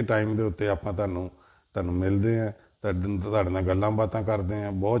ਜਿਹੜਾ ਇਸੇ ਟਾਈਮ ਦੇ ਉੱਤੇ ਆਪਾਂ ਤੁਹਾਨੂੰ ਮਿਲਦੇ ਹਾਂ, ਤੁਹਾਡੇ ਨਾਲ ਗੱਲਾਂ ਬਾਤਾਂ ਕਰਦੇ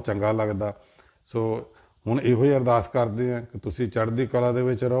ਹਾਂ, ਬਹੁਤ ਚੰਗਾ ਲੱਗਦਾ। ਸੋ ਹੁਣ ਇਹੋ ਹੀ ਅਰਦਾਸ ਕਰਦੇ ਹਾਂ ਕਿ ਤੁਸੀਂ ਚੜ੍ਹਦੀ ਕਲਾ ਦੇ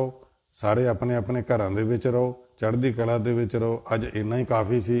ਵਿੱਚ ਰਹੋ, ਸਾਰੇ ਆਪਣੇ ਘਰਾਂ ਦੇ ਵਿੱਚ ਰਹੋ, ਚੜ੍ਹਦੀ ਕਲਾ ਦੇ ਵਿੱਚ ਰਹੋ। ਅੱਜ ਇੰਨਾ ਹੀ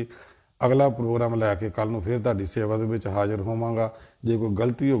ਕਾਫੀ ਸੀ। ਅਗਲਾ ਪ੍ਰੋਗਰਾਮ ਲੈ ਕੇ ਕੱਲ੍ਹ ਨੂੰ ਫਿਰ ਤੁਹਾਡੀ ਸੇਵਾ ਦੇ ਵਿੱਚ ਹਾਜ਼ਰ ਹੋਵਾਂਗਾ। ਜੇ ਕੋਈ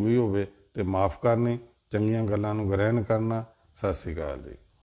ਗਲਤੀ ਹੋ ਗਈ ਹੋਵੇ ਤਾਂ ਮਾफ़ ਕਰਨੀ, ਚੰਗੀਆਂ ਗੱਲਾਂ ਨੂੰ ਗ੍ਰਹਿਣ ਕਰਨਾ। ਸਤਿ ਸ਼੍ਰੀ ਅਕਾਲ ਜੀ।